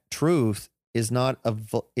that truth is not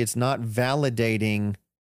validating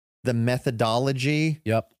the methodology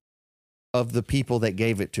of the people that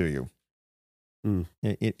gave it to you.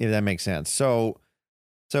 If that makes sense. So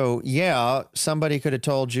yeah, somebody could have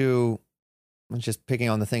told you, I'm just picking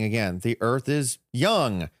on the thing again, the earth is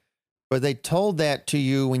young, but they told that to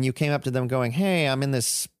you when you came up to them going, hey, I'm in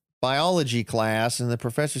this biology class, and the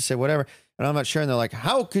professor said whatever, and I'm not sure. And they're like,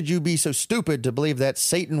 how could you be so stupid to believe that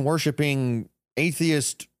Satan-worshiping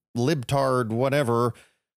atheist libtard whatever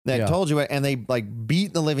that told you it? And they like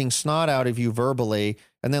beat the living snot out of you verbally.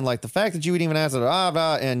 And then like the fact that you would even ask it,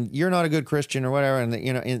 and you're not a good Christian or whatever. And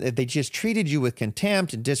and they just treated you with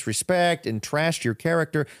contempt and disrespect and trashed your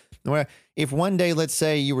character. If one day, let's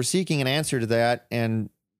say you were seeking an answer to that, and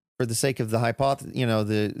for the sake of the hypothesis,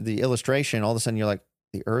 the illustration, all of a sudden you're like,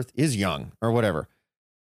 the earth is young or whatever.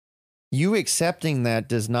 You accepting that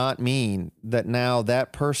does not mean that now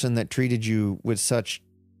that person that treated you with such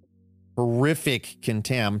horrific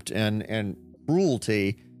contempt and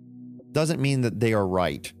cruelty doesn't mean that they are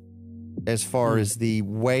right as far as the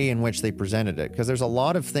way in which they presented it. Because there's a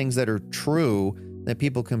lot of things that are true that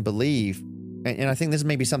people can believe. And I think this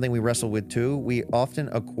may be something we wrestle with too. We often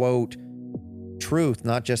quote truth,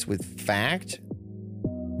 not just with fact,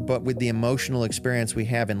 but with the emotional experience we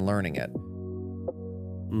have in learning it.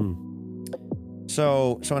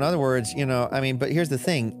 So in other words, but here's the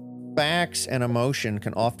thing. Facts and emotion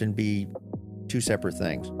can often be two separate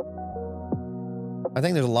things. I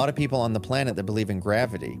think there's a lot of people on the planet that believe in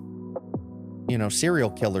gravity. Serial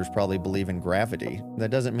killers probably believe in gravity. That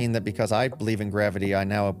doesn't mean that because I believe in gravity, I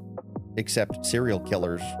now accept serial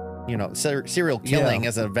killers, serial killing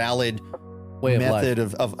as a valid method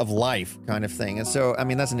of life kind of thing. And so,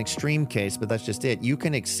 that's an extreme case, but that's just it. You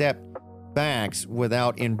can accept facts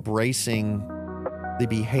without embracing the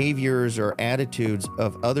behaviors or attitudes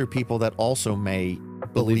of other people that also may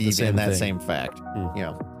believe in that same fact.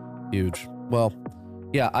 Yeah. Huge. Well,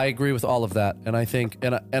 yeah, I agree with all of that. And I think,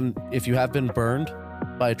 and if you have been burned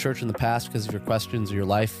by a church in the past because of your questions or your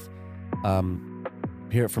life,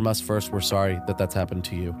 hear it from us first. We're sorry that that's happened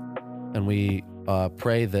to you. And we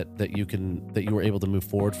pray that you were able to move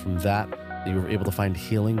forward from that you were able to find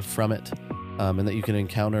healing from it, and that you can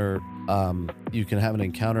have an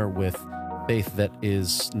encounter with faith that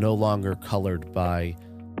is no longer colored by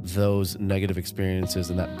those negative experiences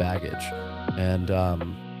and that baggage. And,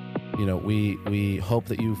 we hope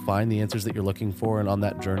that you find the answers that you're looking for and on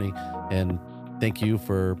that journey. And thank you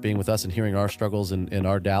for being with us and hearing our struggles and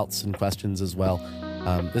our doubts and questions as well.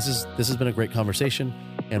 This has been a great conversation,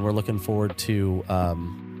 and we're looking forward to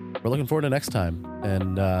next time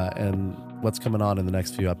and what's coming on in the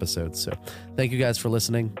next few episodes. So thank you guys for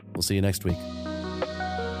listening. We'll see you next week.